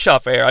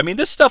Russo-Bischoff era. I mean,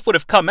 this stuff would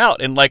have come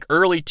out in,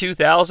 early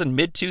 2000,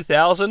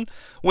 mid-2000,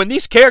 when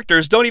these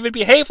characters don't even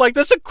behave like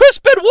this, and Chris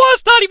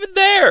Benoit's not even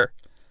there.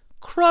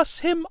 Cross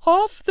him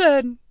off,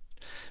 then.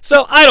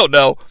 So, I don't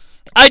know.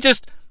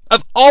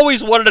 I've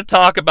always wanted to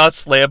talk about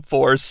Slam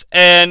Force,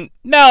 and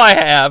now I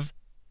have,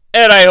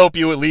 and I hope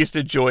you at least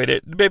enjoyed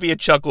it. Maybe you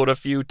chuckled a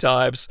few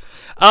times.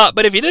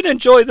 But if you didn't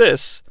enjoy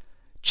this,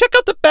 check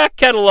out the back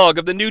catalog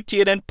of the new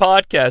TNN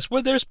podcast,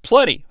 where there's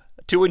plenty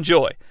to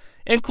enjoy,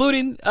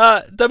 including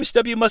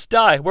WCW Must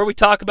Die, where we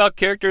talk about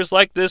characters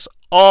like this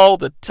all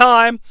the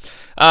time.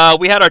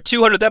 We had our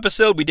 200th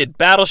episode. We did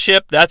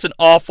Battleship. That's an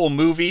awful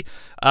movie.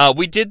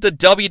 We did the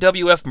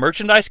WWF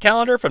merchandise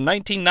calendar from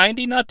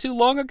 1990 not too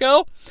long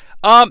ago.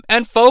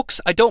 And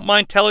folks, I don't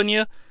mind telling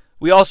you,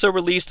 we also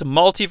released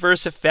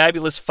Multiverse of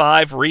Fabulous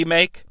 5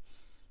 Remake.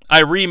 I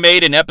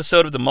remade an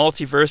episode of the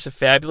Multiverse of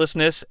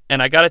Fabulousness,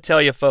 and I gotta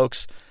tell you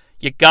folks,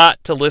 you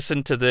got to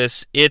listen to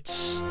this.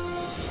 It's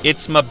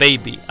my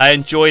baby. I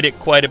enjoyed it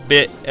quite a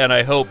bit, and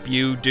I hope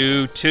you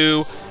do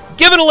too.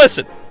 Give it a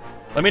listen.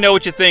 Let me know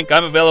what you think.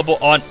 I'm available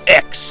on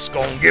X.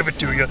 Gonna give it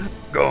to you.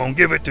 Gonna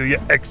give it to you.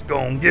 X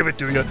gonna give it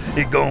to you.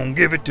 He gonna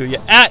give it to you.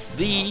 At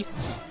the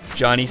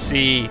Johnny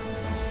C.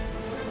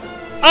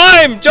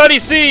 I'm Johnny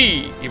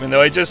C, even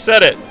though I just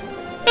said it.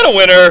 And a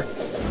winner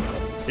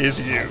is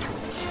you.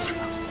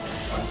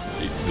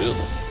 Hey, Bill.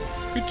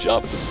 Good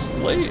job with the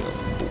Slam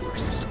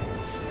Force.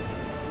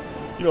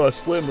 I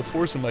slammed the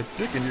force of my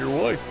dick into your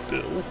wife,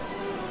 Bill.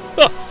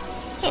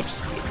 I'm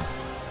just kidding.